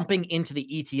jumping into the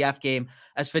ETF game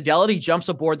as Fidelity jumps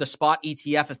aboard the spot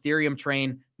ETF Ethereum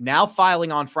train, now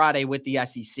filing on Friday with the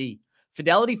SEC.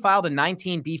 Fidelity filed a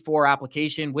 19B4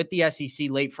 application with the SEC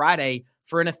late Friday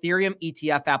for an Ethereum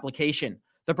ETF application.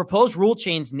 The proposed rule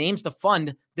change names the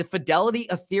fund the Fidelity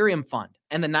Ethereum Fund,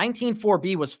 and the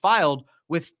 19.4B was filed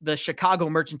with the Chicago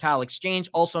Mercantile Exchange,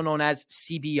 also known as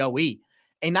CBOE.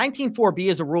 A 19.4B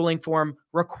is a ruling form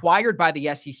required by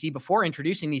the SEC before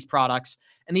introducing these products,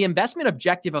 and the investment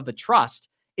objective of the trust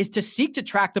is to seek to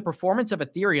track the performance of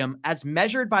Ethereum as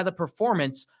measured by the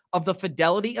performance of the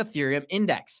Fidelity Ethereum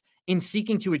Index. In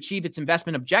seeking to achieve its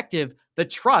investment objective, the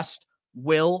trust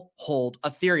will hold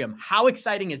Ethereum. How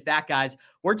exciting is that, guys?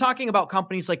 We're talking about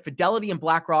companies like Fidelity and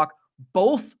BlackRock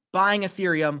both buying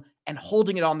Ethereum and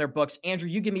holding it on their books. Andrew,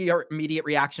 you give me your immediate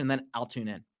reaction, then I'll tune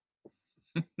in.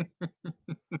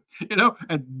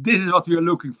 And this is what we are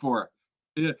looking for.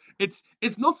 It's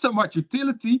not so much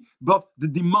utility, but the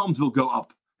demand will go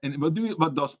up. And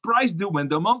what does price do? When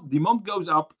demand goes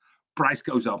up, price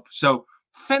goes up. So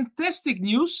fantastic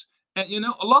news. And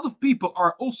a lot of people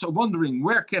are also wondering,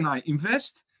 where can I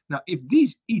invest? Now, if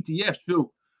these ETFs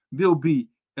will be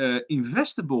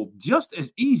investable just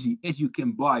as easy as you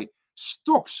can buy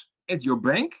stocks at your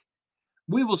bank,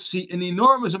 we will see an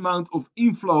enormous amount of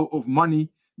inflow of money,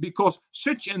 because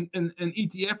such an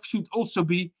ETF should also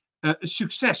be a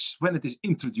success when it is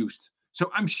introduced. So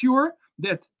I'm sure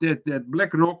that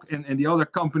BlackRock and the other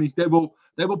companies, they will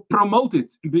promote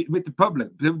it with the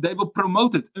public. They will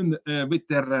promote it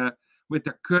with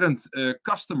their current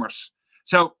customers.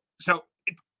 So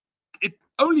it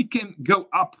only can go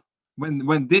up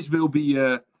when this will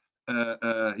be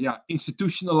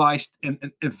institutionalized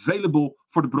and available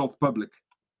for the broad public.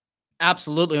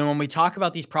 Absolutely. And when we talk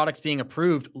about these products being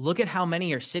approved, look at how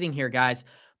many are sitting here, guys.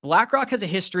 BlackRock has a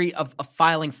history of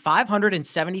filing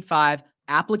 575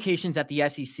 applications at the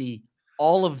SEC.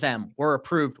 All of them were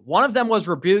approved. One of them was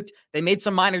rebuked. They made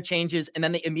some minor changes, and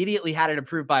then they immediately had it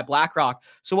approved by BlackRock.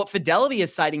 So what Fidelity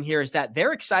is citing here is that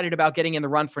they're excited about getting in the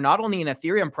run for not only an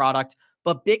Ethereum product,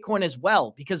 but Bitcoin as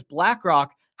well, because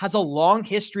BlackRock has a long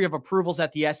history of approvals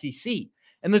at the SEC.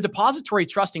 And the Depository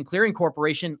Trust and Clearing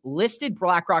Corporation listed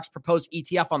BlackRock's proposed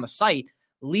ETF on the site,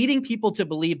 leading people to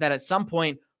believe that at some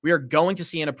point we are going to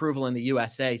see an approval in the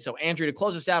USA. So, Andrew, to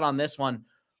close us out on this one,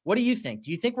 what do you think?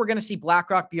 Do you think we're going to see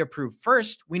BlackRock be approved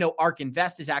first? We know ARK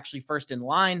Invest is actually first in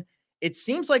line. It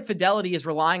seems like Fidelity is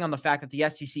relying on the fact that the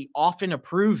SEC often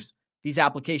approves these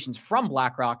applications from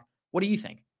BlackRock. What do you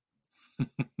think?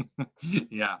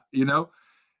 Yeah,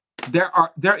 there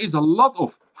is a lot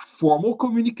of formal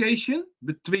communication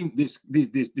between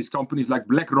these companies like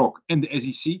BlackRock and the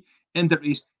SEC, and there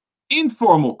is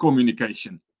informal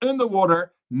communication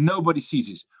underwater. Nobody sees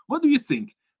this. What do you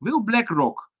think? Will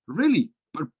BlackRock really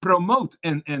promote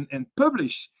and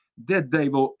publish that they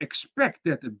will expect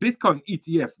that a Bitcoin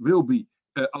ETF will be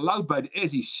allowed by the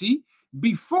SEC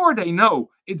before they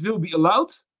know it will be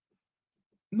allowed?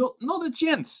 Not a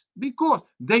chance, because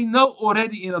they know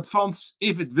already in advance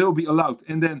if it will be allowed.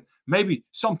 And then maybe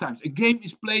sometimes a game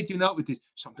is played, it is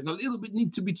something a little bit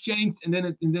needs to be changed, and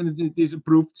then it is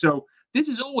approved. So this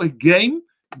is all a game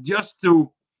just for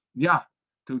the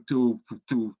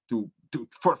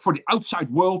outside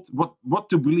world what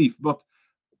to believe. But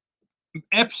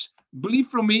apps, believe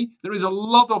from me, there is a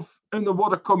lot of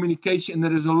underwater communication.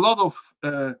 There is a lot of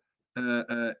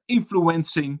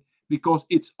influencing, because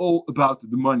it's all about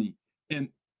the money. And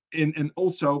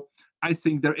also, I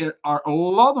think there are a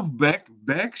lot of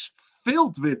bags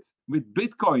filled with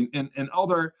Bitcoin and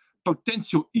other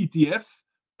potential ETF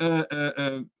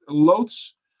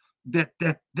loads that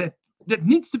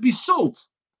needs to be sold.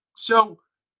 So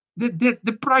that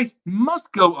the price must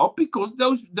go up, because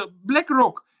the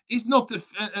BlackRock is not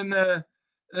a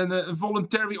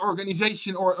voluntary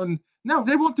organization no,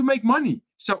 they want to make money.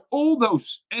 So all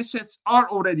those assets are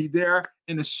already there.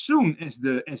 And as soon as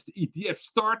the ETF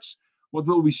starts, what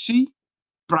will we see?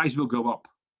 Price will go up.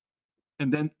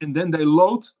 And then they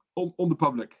load on the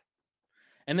public.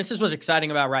 And this is what's exciting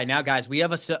about right now, guys. We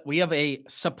have a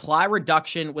supply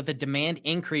reduction with a demand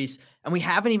increase, and we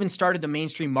haven't even started the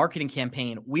mainstream marketing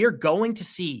campaign. We are going to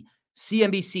see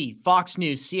CNBC, Fox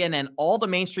News, CNN, all the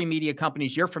mainstream media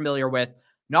companies you're familiar with,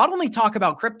 not only talk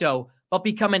about crypto, but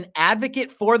become an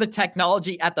advocate for the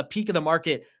technology at the peak of the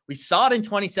market. We saw it in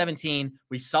 2017.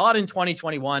 We saw it in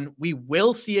 2021. We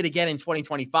will see it again in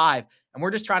 2025. And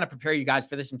we're just trying to prepare you guys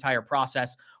for this entire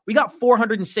process. We got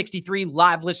 463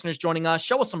 live listeners joining us.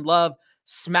 Show us some love.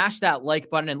 Smash that like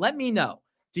button and let me know.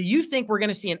 Do you think we're going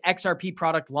to see an XRP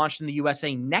product launched in the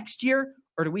USA next year,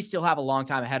 or do we still have a long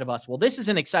time ahead of us? Well, this is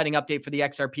an exciting update for the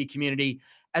XRP community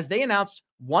as they announced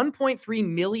 1.3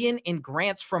 million in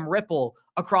grants from Ripple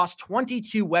across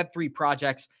 22 Web3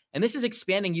 projects. And this is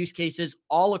expanding use cases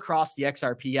all across the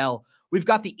XRPL. We've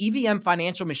got the EVM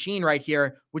financial machine right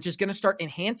here, which is going to start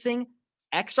enhancing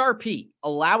XRP,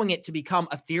 allowing it to become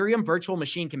Ethereum virtual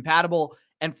machine compatible.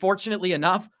 And fortunately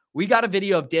enough, we got a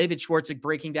video of David Schwartzig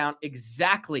breaking down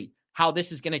exactly how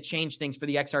this is going to change things for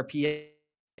the XRP.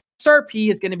 XRP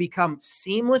is going to become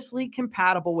seamlessly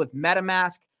compatible with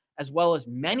MetaMask, as well as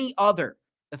many other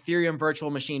Ethereum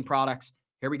virtual machine products.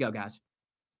 Here we go, guys.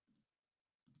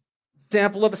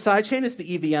 Example of a sidechain is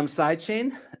the EVM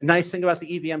sidechain. Nice thing about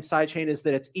the EVM sidechain is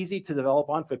that it's easy to develop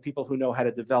on for people who know how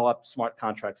to develop smart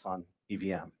contracts on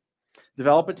EVM.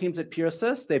 Developer teams at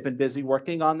PureSys, they've been busy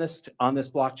working on this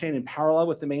blockchain in parallel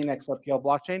with the main XRPL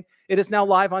blockchain. It is now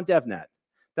live on DevNet.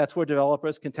 That's where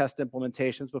developers can test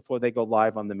implementations before they go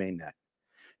live on the mainnet.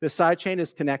 The sidechain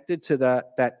is connected to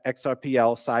that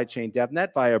XRPL sidechain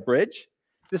DevNet via a bridge.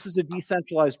 This is a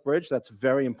decentralized bridge that's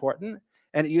very important,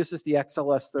 and it uses the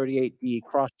XLS38D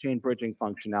cross-chain bridging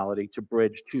functionality to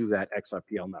bridge to that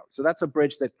XRPL node. So that's a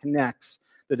bridge that connects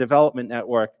the development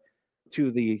network to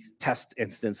the test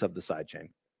instance of the sidechain.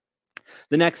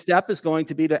 The next step is going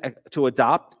to be to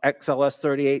adopt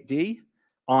XLS38D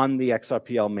on the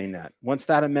XRPL mainnet. Once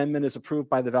that amendment is approved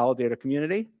by the validator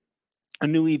community, a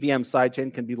new EVM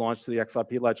sidechain can be launched to the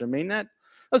XRP Ledger mainnet,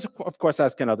 of course,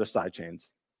 as can other sidechains.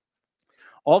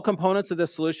 All components of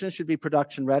this solution should be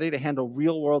production ready to handle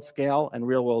real-world scale and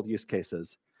real-world use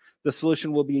cases. The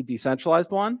solution will be a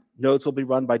decentralized one. Nodes will be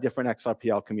run by different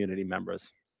XRPL community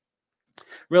members.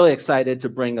 Really excited to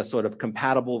bring a sort of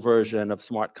compatible version of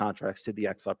smart contracts to the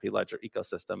XRP Ledger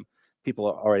ecosystem. People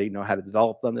already know how to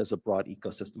develop them. There's a broad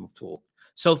ecosystem of tools.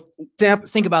 So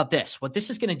think about this. What this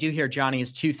is going to do here, Johnny,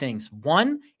 is two things.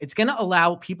 One, it's going to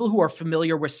allow people who are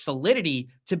familiar with Solidity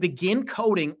to begin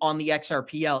coding on the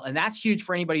XRPL. And that's huge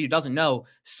for anybody who doesn't know.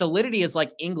 Solidity is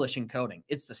like English in coding.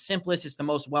 It's the simplest. It's the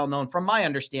most well-known from my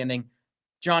understanding.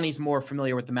 Johnny's more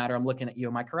familiar with the matter. I'm looking at you.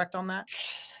 Am I correct on that?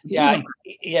 Yeah.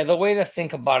 The way to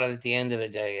think about it at the end of the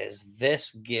day is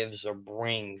this gives or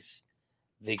brings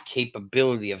the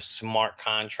capability of smart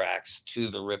contracts to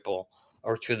the Ripple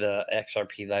or to the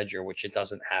XRP ledger, which it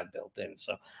doesn't have built in.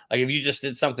 So like if you just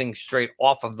did something straight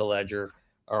off of the ledger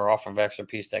or off of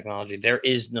XRP's technology, there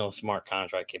is no smart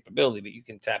contract capability, but you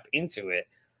can tap into it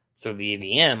through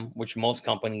the EVM, which most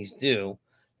companies do,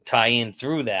 tie in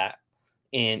through that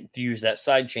and use that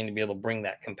side chain to be able to bring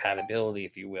that compatibility,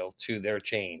 if you will, to their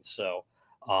chain. So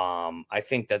I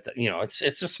think that,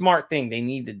 it's a smart thing. They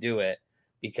need to do it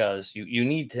because you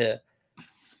need to.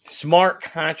 Smart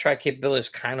contract capability is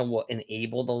kind of what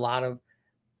enabled a lot of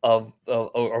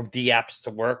the apps to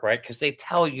work, right? Because they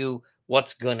tell you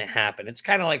what's going to happen. It's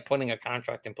kind of like putting a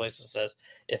contract in place that says,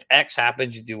 if X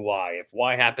happens, you do Y. If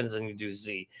Y happens, then you do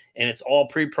Z. And it's all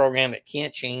pre-programmed. It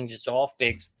can't change. It's all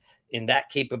fixed. And that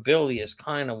capability is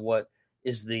kind of what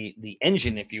is the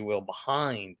engine, if you will,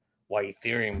 behind why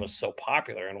Ethereum was so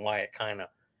popular and why it kind of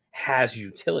has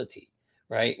utility.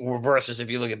 Right. Versus if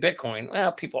you look at Bitcoin,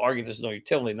 well, people argue there's no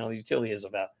utility. No, the utility is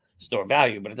about store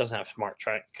value, but it doesn't have smart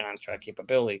contract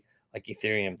capability like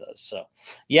Ethereum does. So,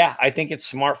 yeah, I think it's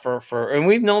smart for and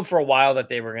we've known for a while that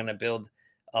they were going to build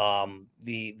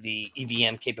the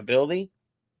EVM capability.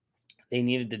 They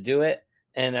needed to do it.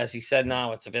 And as he said,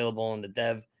 now it's available in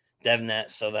the DevNet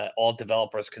so that all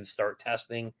developers can start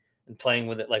testing and playing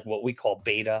with it like what we call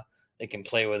beta. They can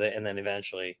play with it and then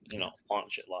eventually,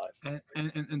 launch it live.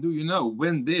 And do you know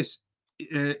when this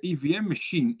EVM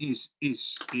machine is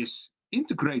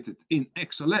integrated in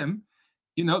XLM?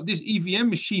 This EVM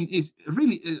machine is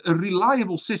really a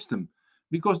reliable system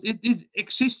because it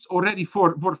exists already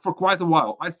for quite a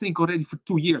while. I think already for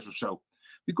 2 years or so.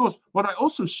 Because what I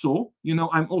also saw,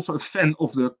 I'm also a fan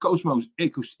of the Cosmos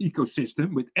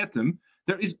ecosystem with Atom.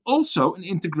 There is also an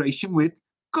integration with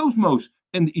Cosmos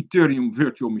and the Ethereum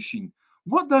virtual machine.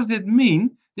 What does that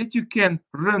mean? That you can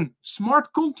run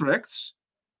smart contracts.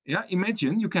 Yeah,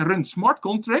 imagine you can run smart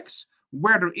contracts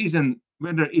where there is an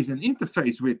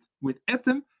interface with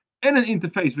Atom and an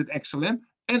interface with XLM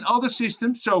and other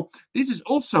systems. So this is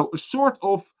also a sort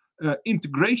of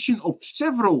integration of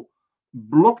several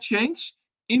blockchains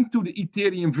into the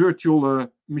Ethereum virtual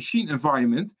machine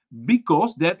environment,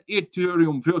 because that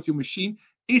Ethereum virtual machine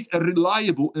is a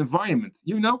reliable environment.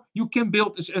 You can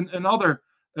build another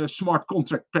smart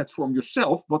contract platform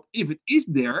yourself, but if it is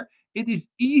there, it is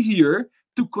easier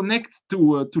to connect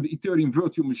to the Ethereum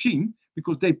virtual machine,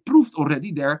 because they proved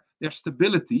already their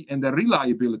stability and their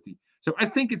reliability. So I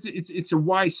think it's a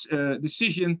wise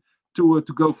decision to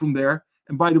go from there.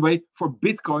 And by the way, for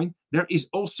Bitcoin, there is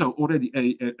also already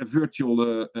a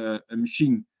virtual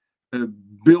machine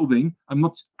building.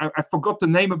 I forgot the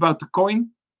name about the coin.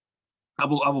 I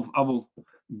will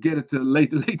get it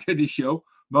later this show.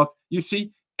 But you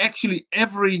see, actually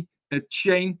every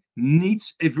chain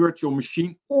needs a virtual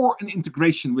machine or an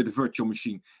integration with a virtual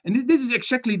machine. And this is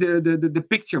exactly the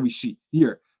picture we see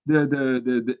here.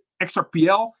 The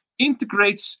Xrpl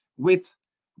integrates with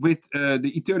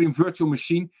the Ethereum virtual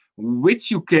machine,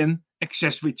 which you can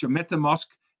access with your MetaMask,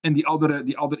 and the other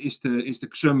is the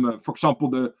Xum, for example,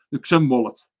 the Xum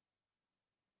wallet.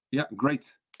 Yeah,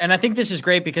 great. And I think this is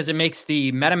great because it makes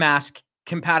the MetaMask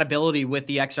compatibility with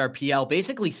the Xrpl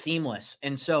basically seamless.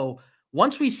 And so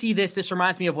once we see this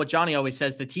reminds me of what Johnny always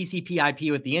says, the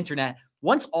TCP/IP with the internet.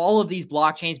 Once all of these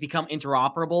blockchains become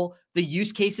interoperable, the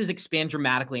use cases expand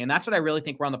dramatically. And that's what I really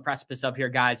think we're on the precipice of here,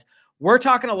 guys. We're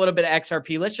talking a little bit of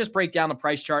XRP. Let's just break down the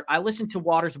price chart. I listened to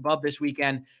Waters Above this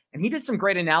weekend, and he did some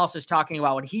great analysis talking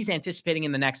about what he's anticipating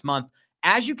in the next month.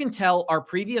 As you can tell, our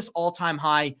previous all-time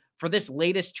high for this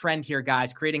latest trend here,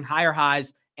 guys, creating higher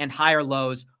highs and higher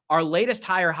lows. Our latest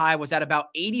higher high was at about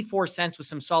 84 cents with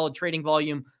some solid trading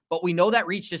volume, but we know that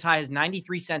reached as high as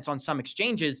 93 cents on some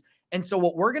exchanges. And so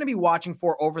what we're going to be watching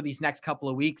for over these next couple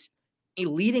of weeks,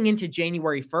 leading into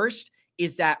January 1st,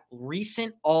 is that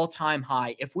recent all-time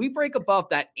high. If we break above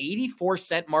that 84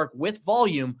 cent mark with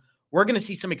volume, we're going to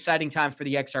see some exciting times for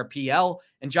the XRPL.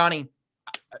 And Johnny,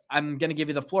 I'm going to give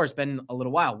you the floor. It's been a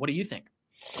little while. What do you think?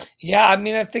 Yeah, I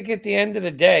mean, I think at the end of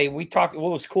the day, we talked.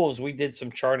 What was cool is we did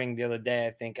some charting the other day.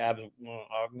 I think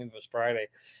maybe it was Friday,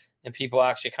 and people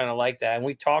actually kind of like that. And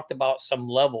we talked about some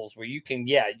levels where you can,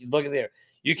 you look at there,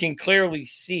 you can clearly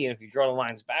see, and if you draw the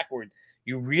lines backward,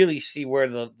 you really see where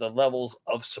the levels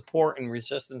of support and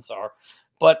resistance are.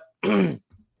 But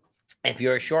if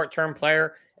you're a short-term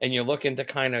player and you're looking to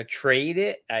kind of trade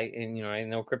it, I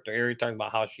know Crypto Ari talking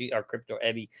about how Crypto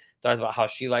Eddie talks about how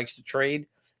she likes to trade.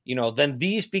 Then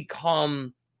these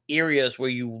become areas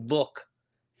where you look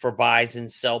for buys and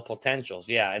sell potentials.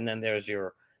 Yeah, and then there's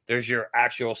your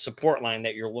actual support line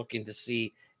that you're looking to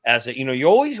see as it. You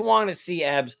always want to see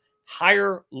abs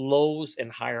higher lows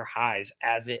and higher highs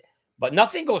but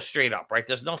nothing goes straight up, right?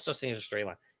 There's no such thing as a straight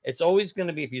line. It's always going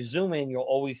to be, if you zoom in, you'll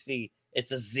always see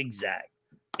it's a zigzag,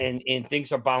 and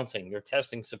things are bouncing. You're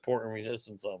testing support and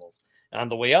resistance levels on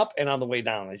the way up and on the way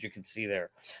down, as you can see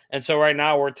there. And so right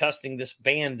now we're testing this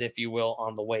band, if you will,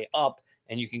 on the way up,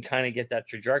 and you can kind of get that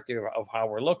trajectory of how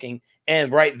we're looking.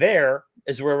 And right there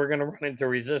is where we're going to run into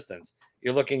resistance.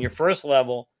 You're looking, your first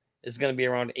level is going to be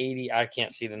around 80. I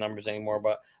can't see the numbers anymore,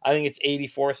 but I think it's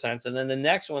 84 cents. And then the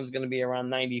next one's going to be around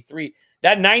 93.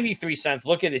 That 93 cents,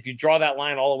 look at it. If you draw that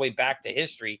line all the way back to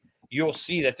history, you'll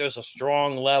see that there's a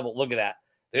strong level. Look at that.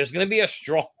 There's going to be a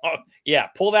strong,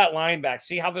 pull that line back.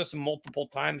 See how there's multiple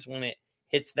times when it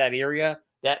hits that area?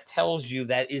 That tells you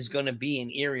that is going to be an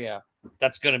area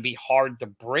that's going to be hard to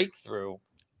break through.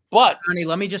 But Ernie,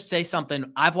 let me just say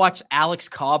something. I've watched Alex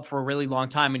Cobb for a really long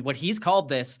time, and what he's called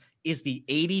this is the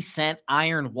 80-cent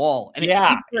iron wall. And it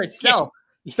speaks for itself.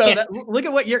 So look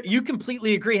at what you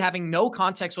completely agree, having no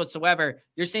context whatsoever.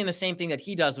 You're saying the same thing that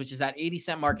he does, which is that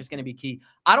 80-cent mark is going to be key.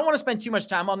 I don't want to spend too much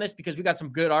time on this because we got some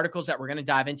good articles that we're going to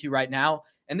dive into right now.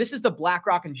 And this is the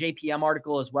BlackRock and JPM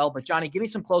article as well. But Johnny, give me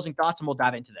some closing thoughts and we'll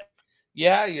dive into this.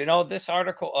 Yeah, this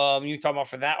article, you talking about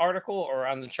for that article or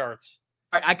on the charts?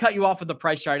 I cut you off with the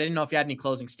price chart. I didn't know if you had any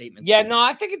closing statements. Yeah, no,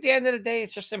 I think at the end of the day,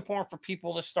 it's just important for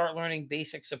people to start learning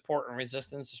basic support and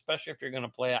resistance, especially if you're going to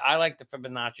play it. I like the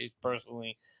Fibonacci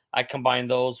personally. I combine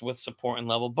those with support and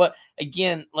level. But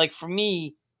again, like for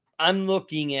me, I'm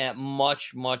looking at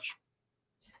much, much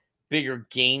bigger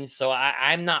gains. So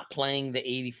I'm not playing the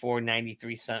 84,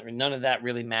 93 cent. None of that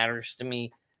really matters to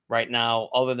me right now,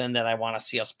 other than that I want to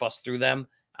see us bust through them.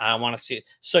 I want to see it.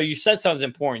 So you said something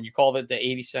important. You called it the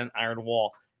 80-cent iron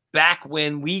wall. Back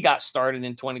when we got started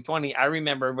in 2020, I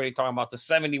remember everybody talking about the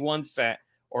 71 cent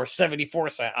or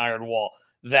 74-cent iron wall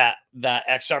that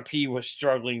XRP was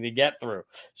struggling to get through.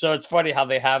 So it's funny how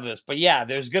they have this. But yeah,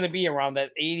 there's going to be around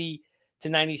that 80 to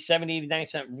 97, 80 to 90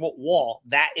 cent wall.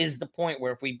 That is the point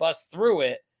where if we bust through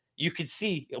it, you can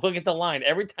see, look at the line.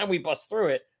 Every time we bust through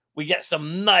it, we get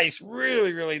some nice,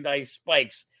 really, really nice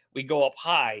spikes. We go up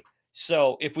high.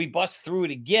 So if we bust through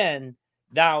it again,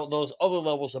 now those other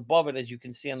levels above it, as you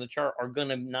can see on the chart, are going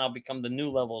to now become the new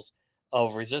levels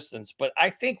of resistance. But I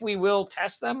think we will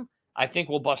test them. I think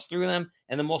we'll bust through them.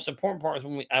 And the most important part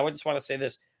is I just want to say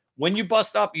this. When you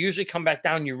bust up, you usually come back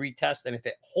down, you retest. And if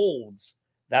it holds,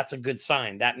 that's a good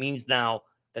sign. That means now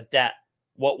that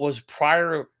what was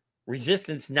prior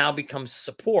resistance now becomes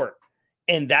support.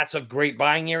 And that's a great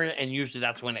buying area. And usually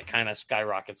that's when it kind of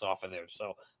skyrockets off of there.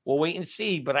 So we'll wait and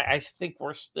see. But I think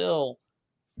we're still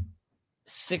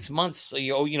 6 months. So,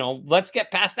 let's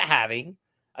get past the halving.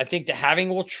 I think the halving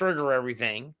will trigger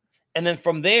everything. And then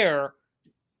from there,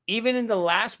 even in the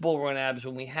last bull run, Abs,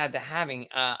 when we had the halving,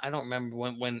 I don't remember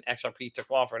when XRP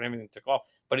took off or everything took off,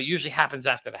 but it usually happens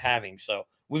after the halving. So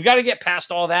we've got to get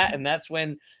past all that. And that's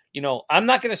when, I'm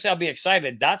not going to say I'll be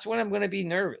excited. That's when I'm going to be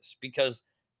nervous, because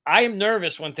I am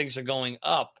nervous when things are going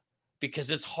up,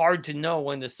 because it's hard to know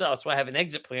when to sell. So I have an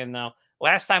exit plan now.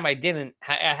 Last time I didn't.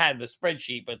 I had the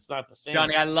spreadsheet, but it's not the same.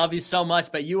 Johnny, I love you so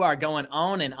much, but you are going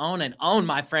on and on and on,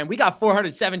 my friend. We got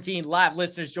 417 live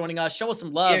listeners joining us. Show us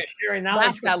some love.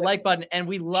 Smash that like button, and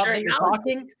we love that you're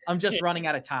talking. I'm just running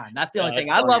out of time. That's the only thing.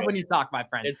 I love when you talk, my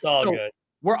friend. It's all good.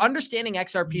 We're understanding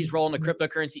XRP's role in the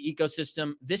cryptocurrency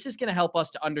ecosystem. This is going to help us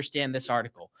to understand this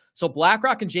article. So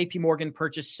BlackRock and JP Morgan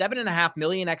purchased 7.5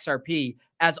 million XRP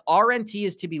as RNT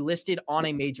is to be listed on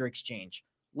a major exchange.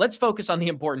 Let's focus on the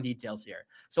important details here.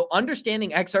 So understanding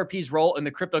XRP's role in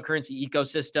the cryptocurrency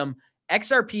ecosystem,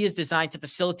 XRP is designed to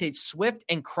facilitate swift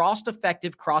and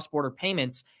cost-effective cross-border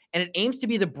payments, and it aims to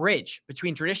be the bridge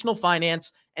between traditional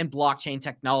finance and blockchain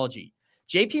technology.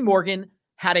 JP Morgan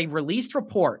had a released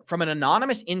report from an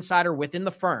anonymous insider within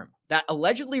the firm that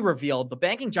allegedly revealed the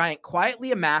banking giant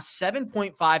quietly amassed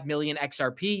 7.5 million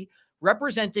XRP,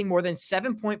 representing more than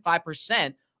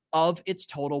 7.5% of its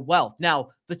total wealth. Now,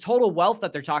 the total wealth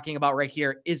that they're talking about right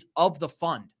here is of the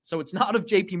fund. So it's not of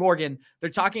JP Morgan. They're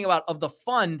talking about of the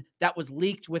fund that was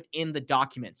leaked within the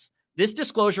documents. This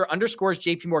disclosure underscores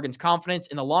JP Morgan's confidence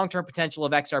in the long-term potential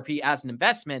of XRP as an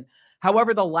investment.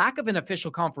 However, the lack of an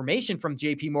official confirmation from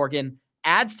JP Morgan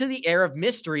adds to the air of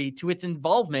mystery to its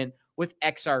involvement with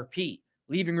XRP,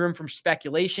 leaving room for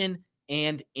speculation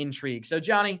and intrigue. So,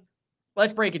 Johnny,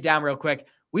 let's break it down real quick.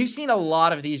 We've seen a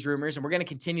lot of these rumors, and we're going to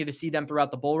continue to see them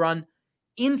throughout the bull run.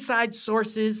 Inside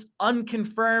sources,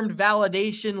 unconfirmed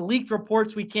validation, leaked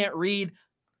reports we can't read.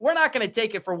 We're not going to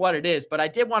take it for what it is, but I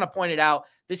did want to point it out.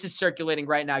 This is circulating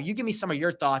right now. You give me some of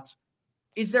your thoughts.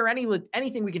 Is there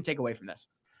anything we can take away from this?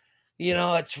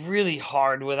 It's really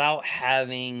hard without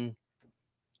having,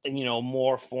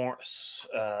 more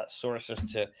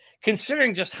sources to,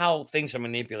 considering just how things are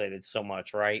manipulated so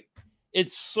much, right?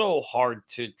 It's so hard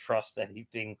to trust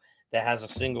anything that has a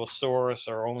single source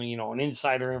or only, an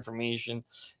insider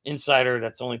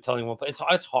that's only telling one.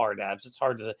 It's hard, Abs. It's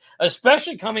hard to,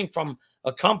 especially coming from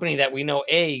a company that we know,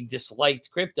 A,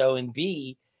 disliked crypto, and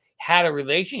B, had a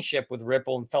relationship with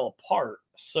Ripple and fell apart.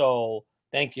 So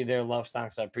thank you there, Love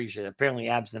Stocks. I appreciate it. Apparently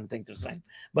Abs didn't think the same.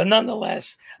 But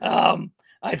nonetheless,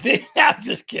 I think I'm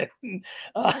just kidding.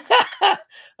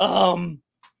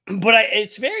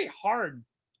 It's very hard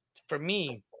for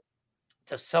me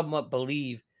to somewhat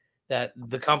believe that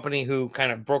the company who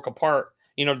kind of broke apart,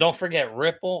 don't forget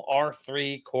Ripple,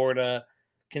 R3, Corda,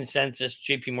 Consensus,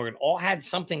 JP Morgan, all had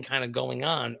something kind of going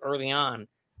on early on,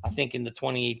 I think in the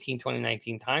 2018,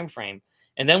 2019 timeframe.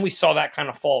 And then we saw that kind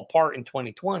of fall apart in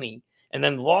 2020. And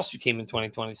then the lawsuit came in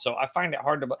 2020. So I find it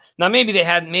hard to, now maybe they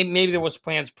had, maybe there was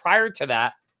plans prior to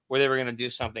that where they were going to do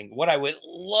something. What I would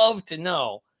love to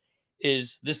know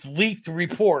is this leaked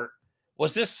report.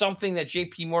 Was this something that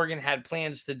JP Morgan had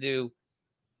plans to do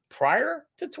prior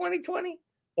to 2020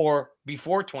 or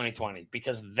before 2020?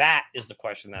 Because that is the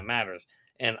question that matters.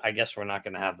 And I guess we're not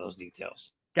going to have those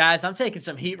details. Guys, I'm taking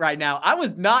some heat right now. I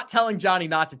was not telling Johnny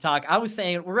not to talk. I was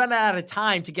saying we're running out of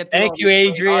time to get through. Thank you,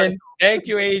 Adrian. Thank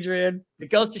you, Adrian.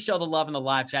 It goes to show the love in the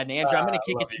live chat. And Andrew, I'm going to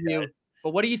kick it to you.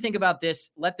 But what do you think about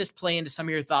this? Let this play into some of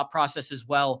your thought process as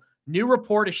well. New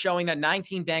report is showing that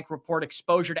 19 bank report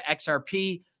exposure to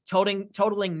XRP, totaling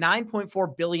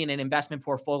 $9.4 billion in investment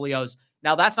portfolios.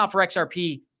 Now, that's not for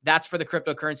XRP. That's for the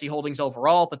cryptocurrency holdings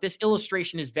overall. But this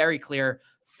illustration is very clear.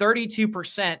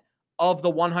 32% of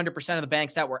the 100% of the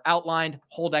banks that were outlined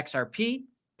hold XRP.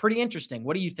 Pretty interesting.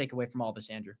 What do you take away from all this,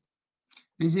 Andrew?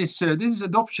 This is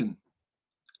adoption.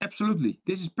 Absolutely.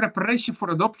 This is preparation for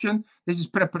adoption. This is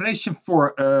preparation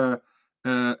for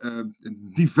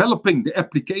developing the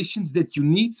applications that you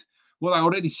need. What I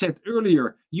already said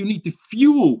earlier, you need the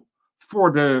fuel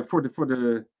for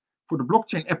the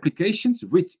blockchain applications,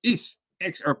 which is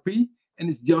XRP, and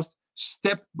it's just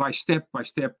step by step by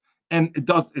step. And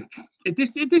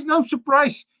it is no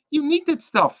surprise. You need that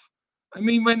stuff. I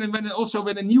mean, when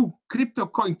a new crypto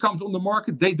coin comes on the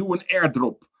market, they do an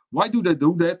airdrop. Why do they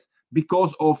do that?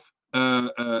 Because of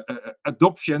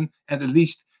adoption and at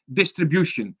least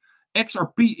distribution.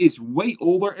 XRP is way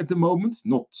older at the moment,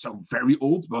 not so very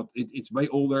old, but it's way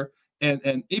older.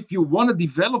 And if you want to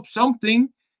develop something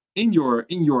in your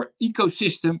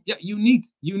ecosystem, yeah, you need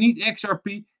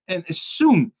XRP. And as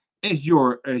soon as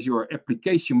your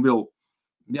application will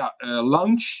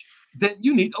launch, then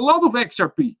you need a lot of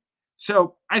XRP.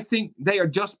 So I think they are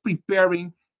just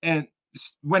preparing, and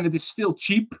when it is still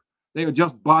cheap, they are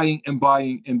just buying, and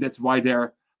that's why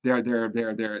their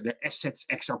assets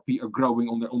XRP are growing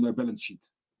on their balance sheet.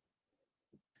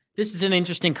 This is an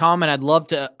interesting comment. I'd love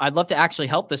to actually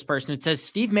help this person. It says,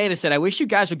 Steve Maida said, I wish you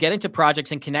guys would get into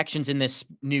projects and connections in this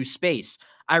new space.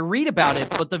 I read about it,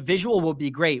 but the visual will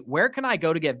be great. Where can I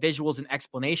go to get visuals and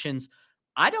explanations?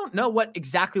 I don't know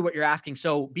exactly what you're asking.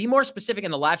 So be more specific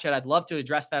in the live chat. I'd love to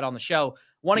address that on the show.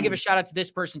 Want to give a shout out to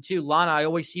this person too. Lana, I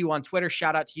always see you on Twitter.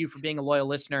 Shout out to you for being a loyal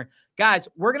listener. Guys,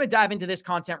 we're going to dive into this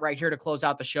content right here to close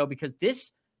out the show, because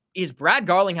this is Brad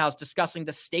Garlinghouse discussing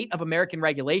the state of American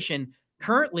regulation.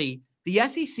 Currently, the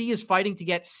SEC is fighting to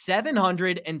get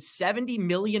 $770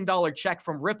 million check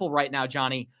from Ripple right now,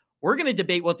 Johnny. We're going to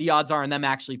debate what the odds are on them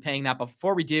actually paying that. But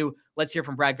before we do, let's hear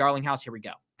from Brad Garlinghouse. Here we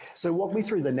go. So walk me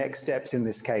through the next steps in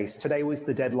this case. Today was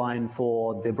the deadline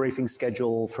for the briefing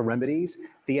schedule for remedies.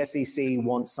 The SEC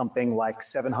wants something like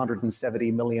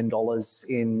 $770 million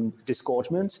in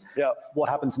disgorgement. Yeah. What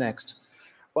happens next?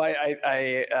 Well,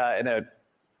 I in a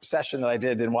session that I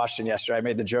did in Washington yesterday, I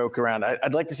made the joke around,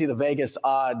 I'd like to see the Vegas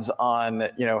odds on,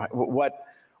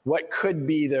 what could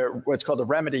be what's called the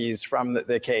remedies from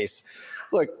the case.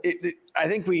 Look, I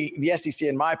think the SEC,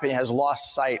 in my opinion, has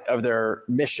lost sight of their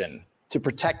mission to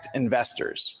protect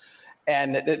investors.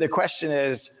 And the question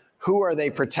is, who are they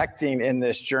protecting in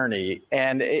this journey?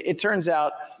 And it turns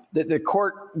out that the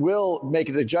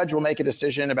judge will make a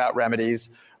decision about remedies.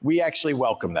 We actually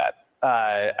welcome that.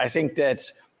 I think that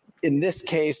in this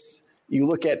case, you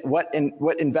look at what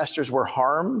investors were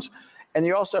harmed, and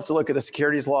you also have to look at the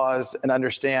securities laws and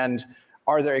understand,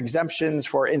 are there exemptions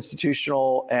for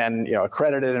institutional and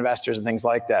accredited investors and things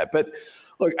like that? But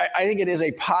look, I think it is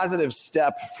a positive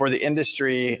step for the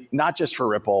industry, not just for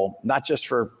Ripple, not just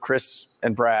for Chris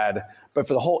and Brad, but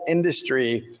for the whole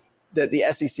industry, that the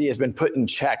SEC has been put in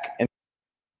check.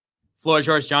 Floor is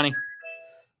yours, Johnny.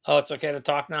 Oh, it's okay to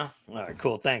talk now? All right,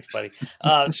 cool. Thanks, buddy.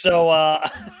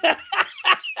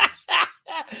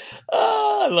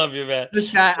 I love you, man.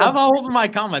 This guy, I'm all over my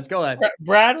comments. Go ahead.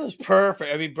 Brad was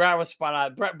perfect. I mean, Brad was spot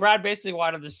on. Brad basically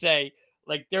wanted to say,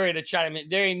 like, they're in a China.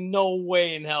 There ain't no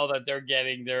way in hell that they're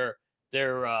getting their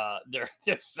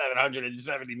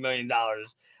 $770 million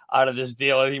out of this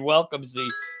deal, and he welcomes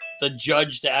the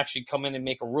judge to actually come in and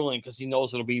make a ruling because he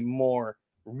knows it'll be more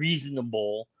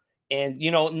reasonable. And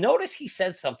notice he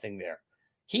said something there.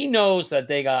 He knows that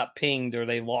they got pinged or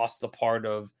they lost the part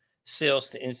of sales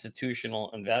to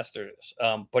institutional investors,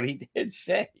 but he did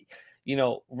say,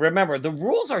 remember, the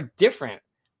rules are different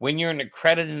when you're an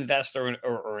accredited investor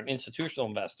or an institutional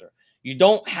investor. You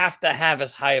don't have to have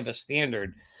as high of a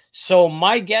standard. So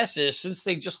my guess is, since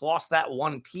they just lost that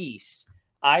one piece,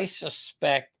 I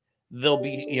suspect they'll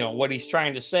be, what he's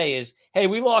trying to say is, hey,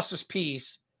 we lost this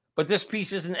piece, but this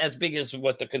piece isn't as big as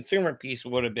what the consumer piece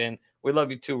would have been. We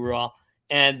love you too, Rual.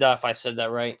 And if I said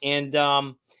that right. And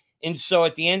so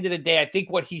at the end of the day, I think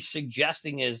what he's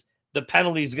suggesting is the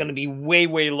penalty is going to be way,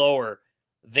 way lower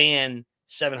than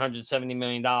 $770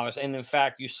 million. And in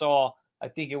fact, you saw, I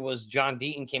think it was John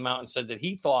Deaton came out and said that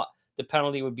he thought the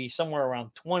penalty would be somewhere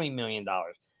around $20 million.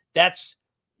 That's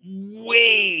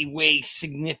way, way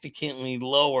significantly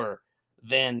lower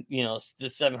than, the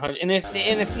 700. And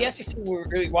if the SEC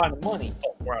really wanted money,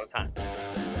 we're out of time.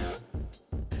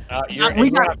 We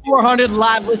got 400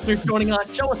 live listeners joining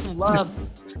us. Show us some love.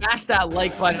 Smash that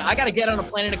like button. I got to get on a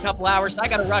plane in a couple hours, so I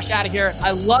got to rush out of here.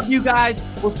 I love you guys.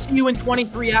 We'll see you in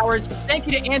 23 hours. Thank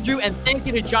you to Andrew, and thank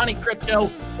you to Johnny Crypto.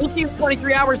 We'll see you in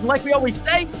 23 hours. And like we always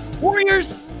say,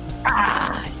 Warriors,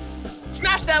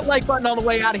 smash that like button on the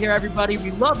way out of here, everybody.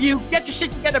 We love you. Get your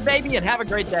shit together, baby, and have a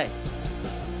great day.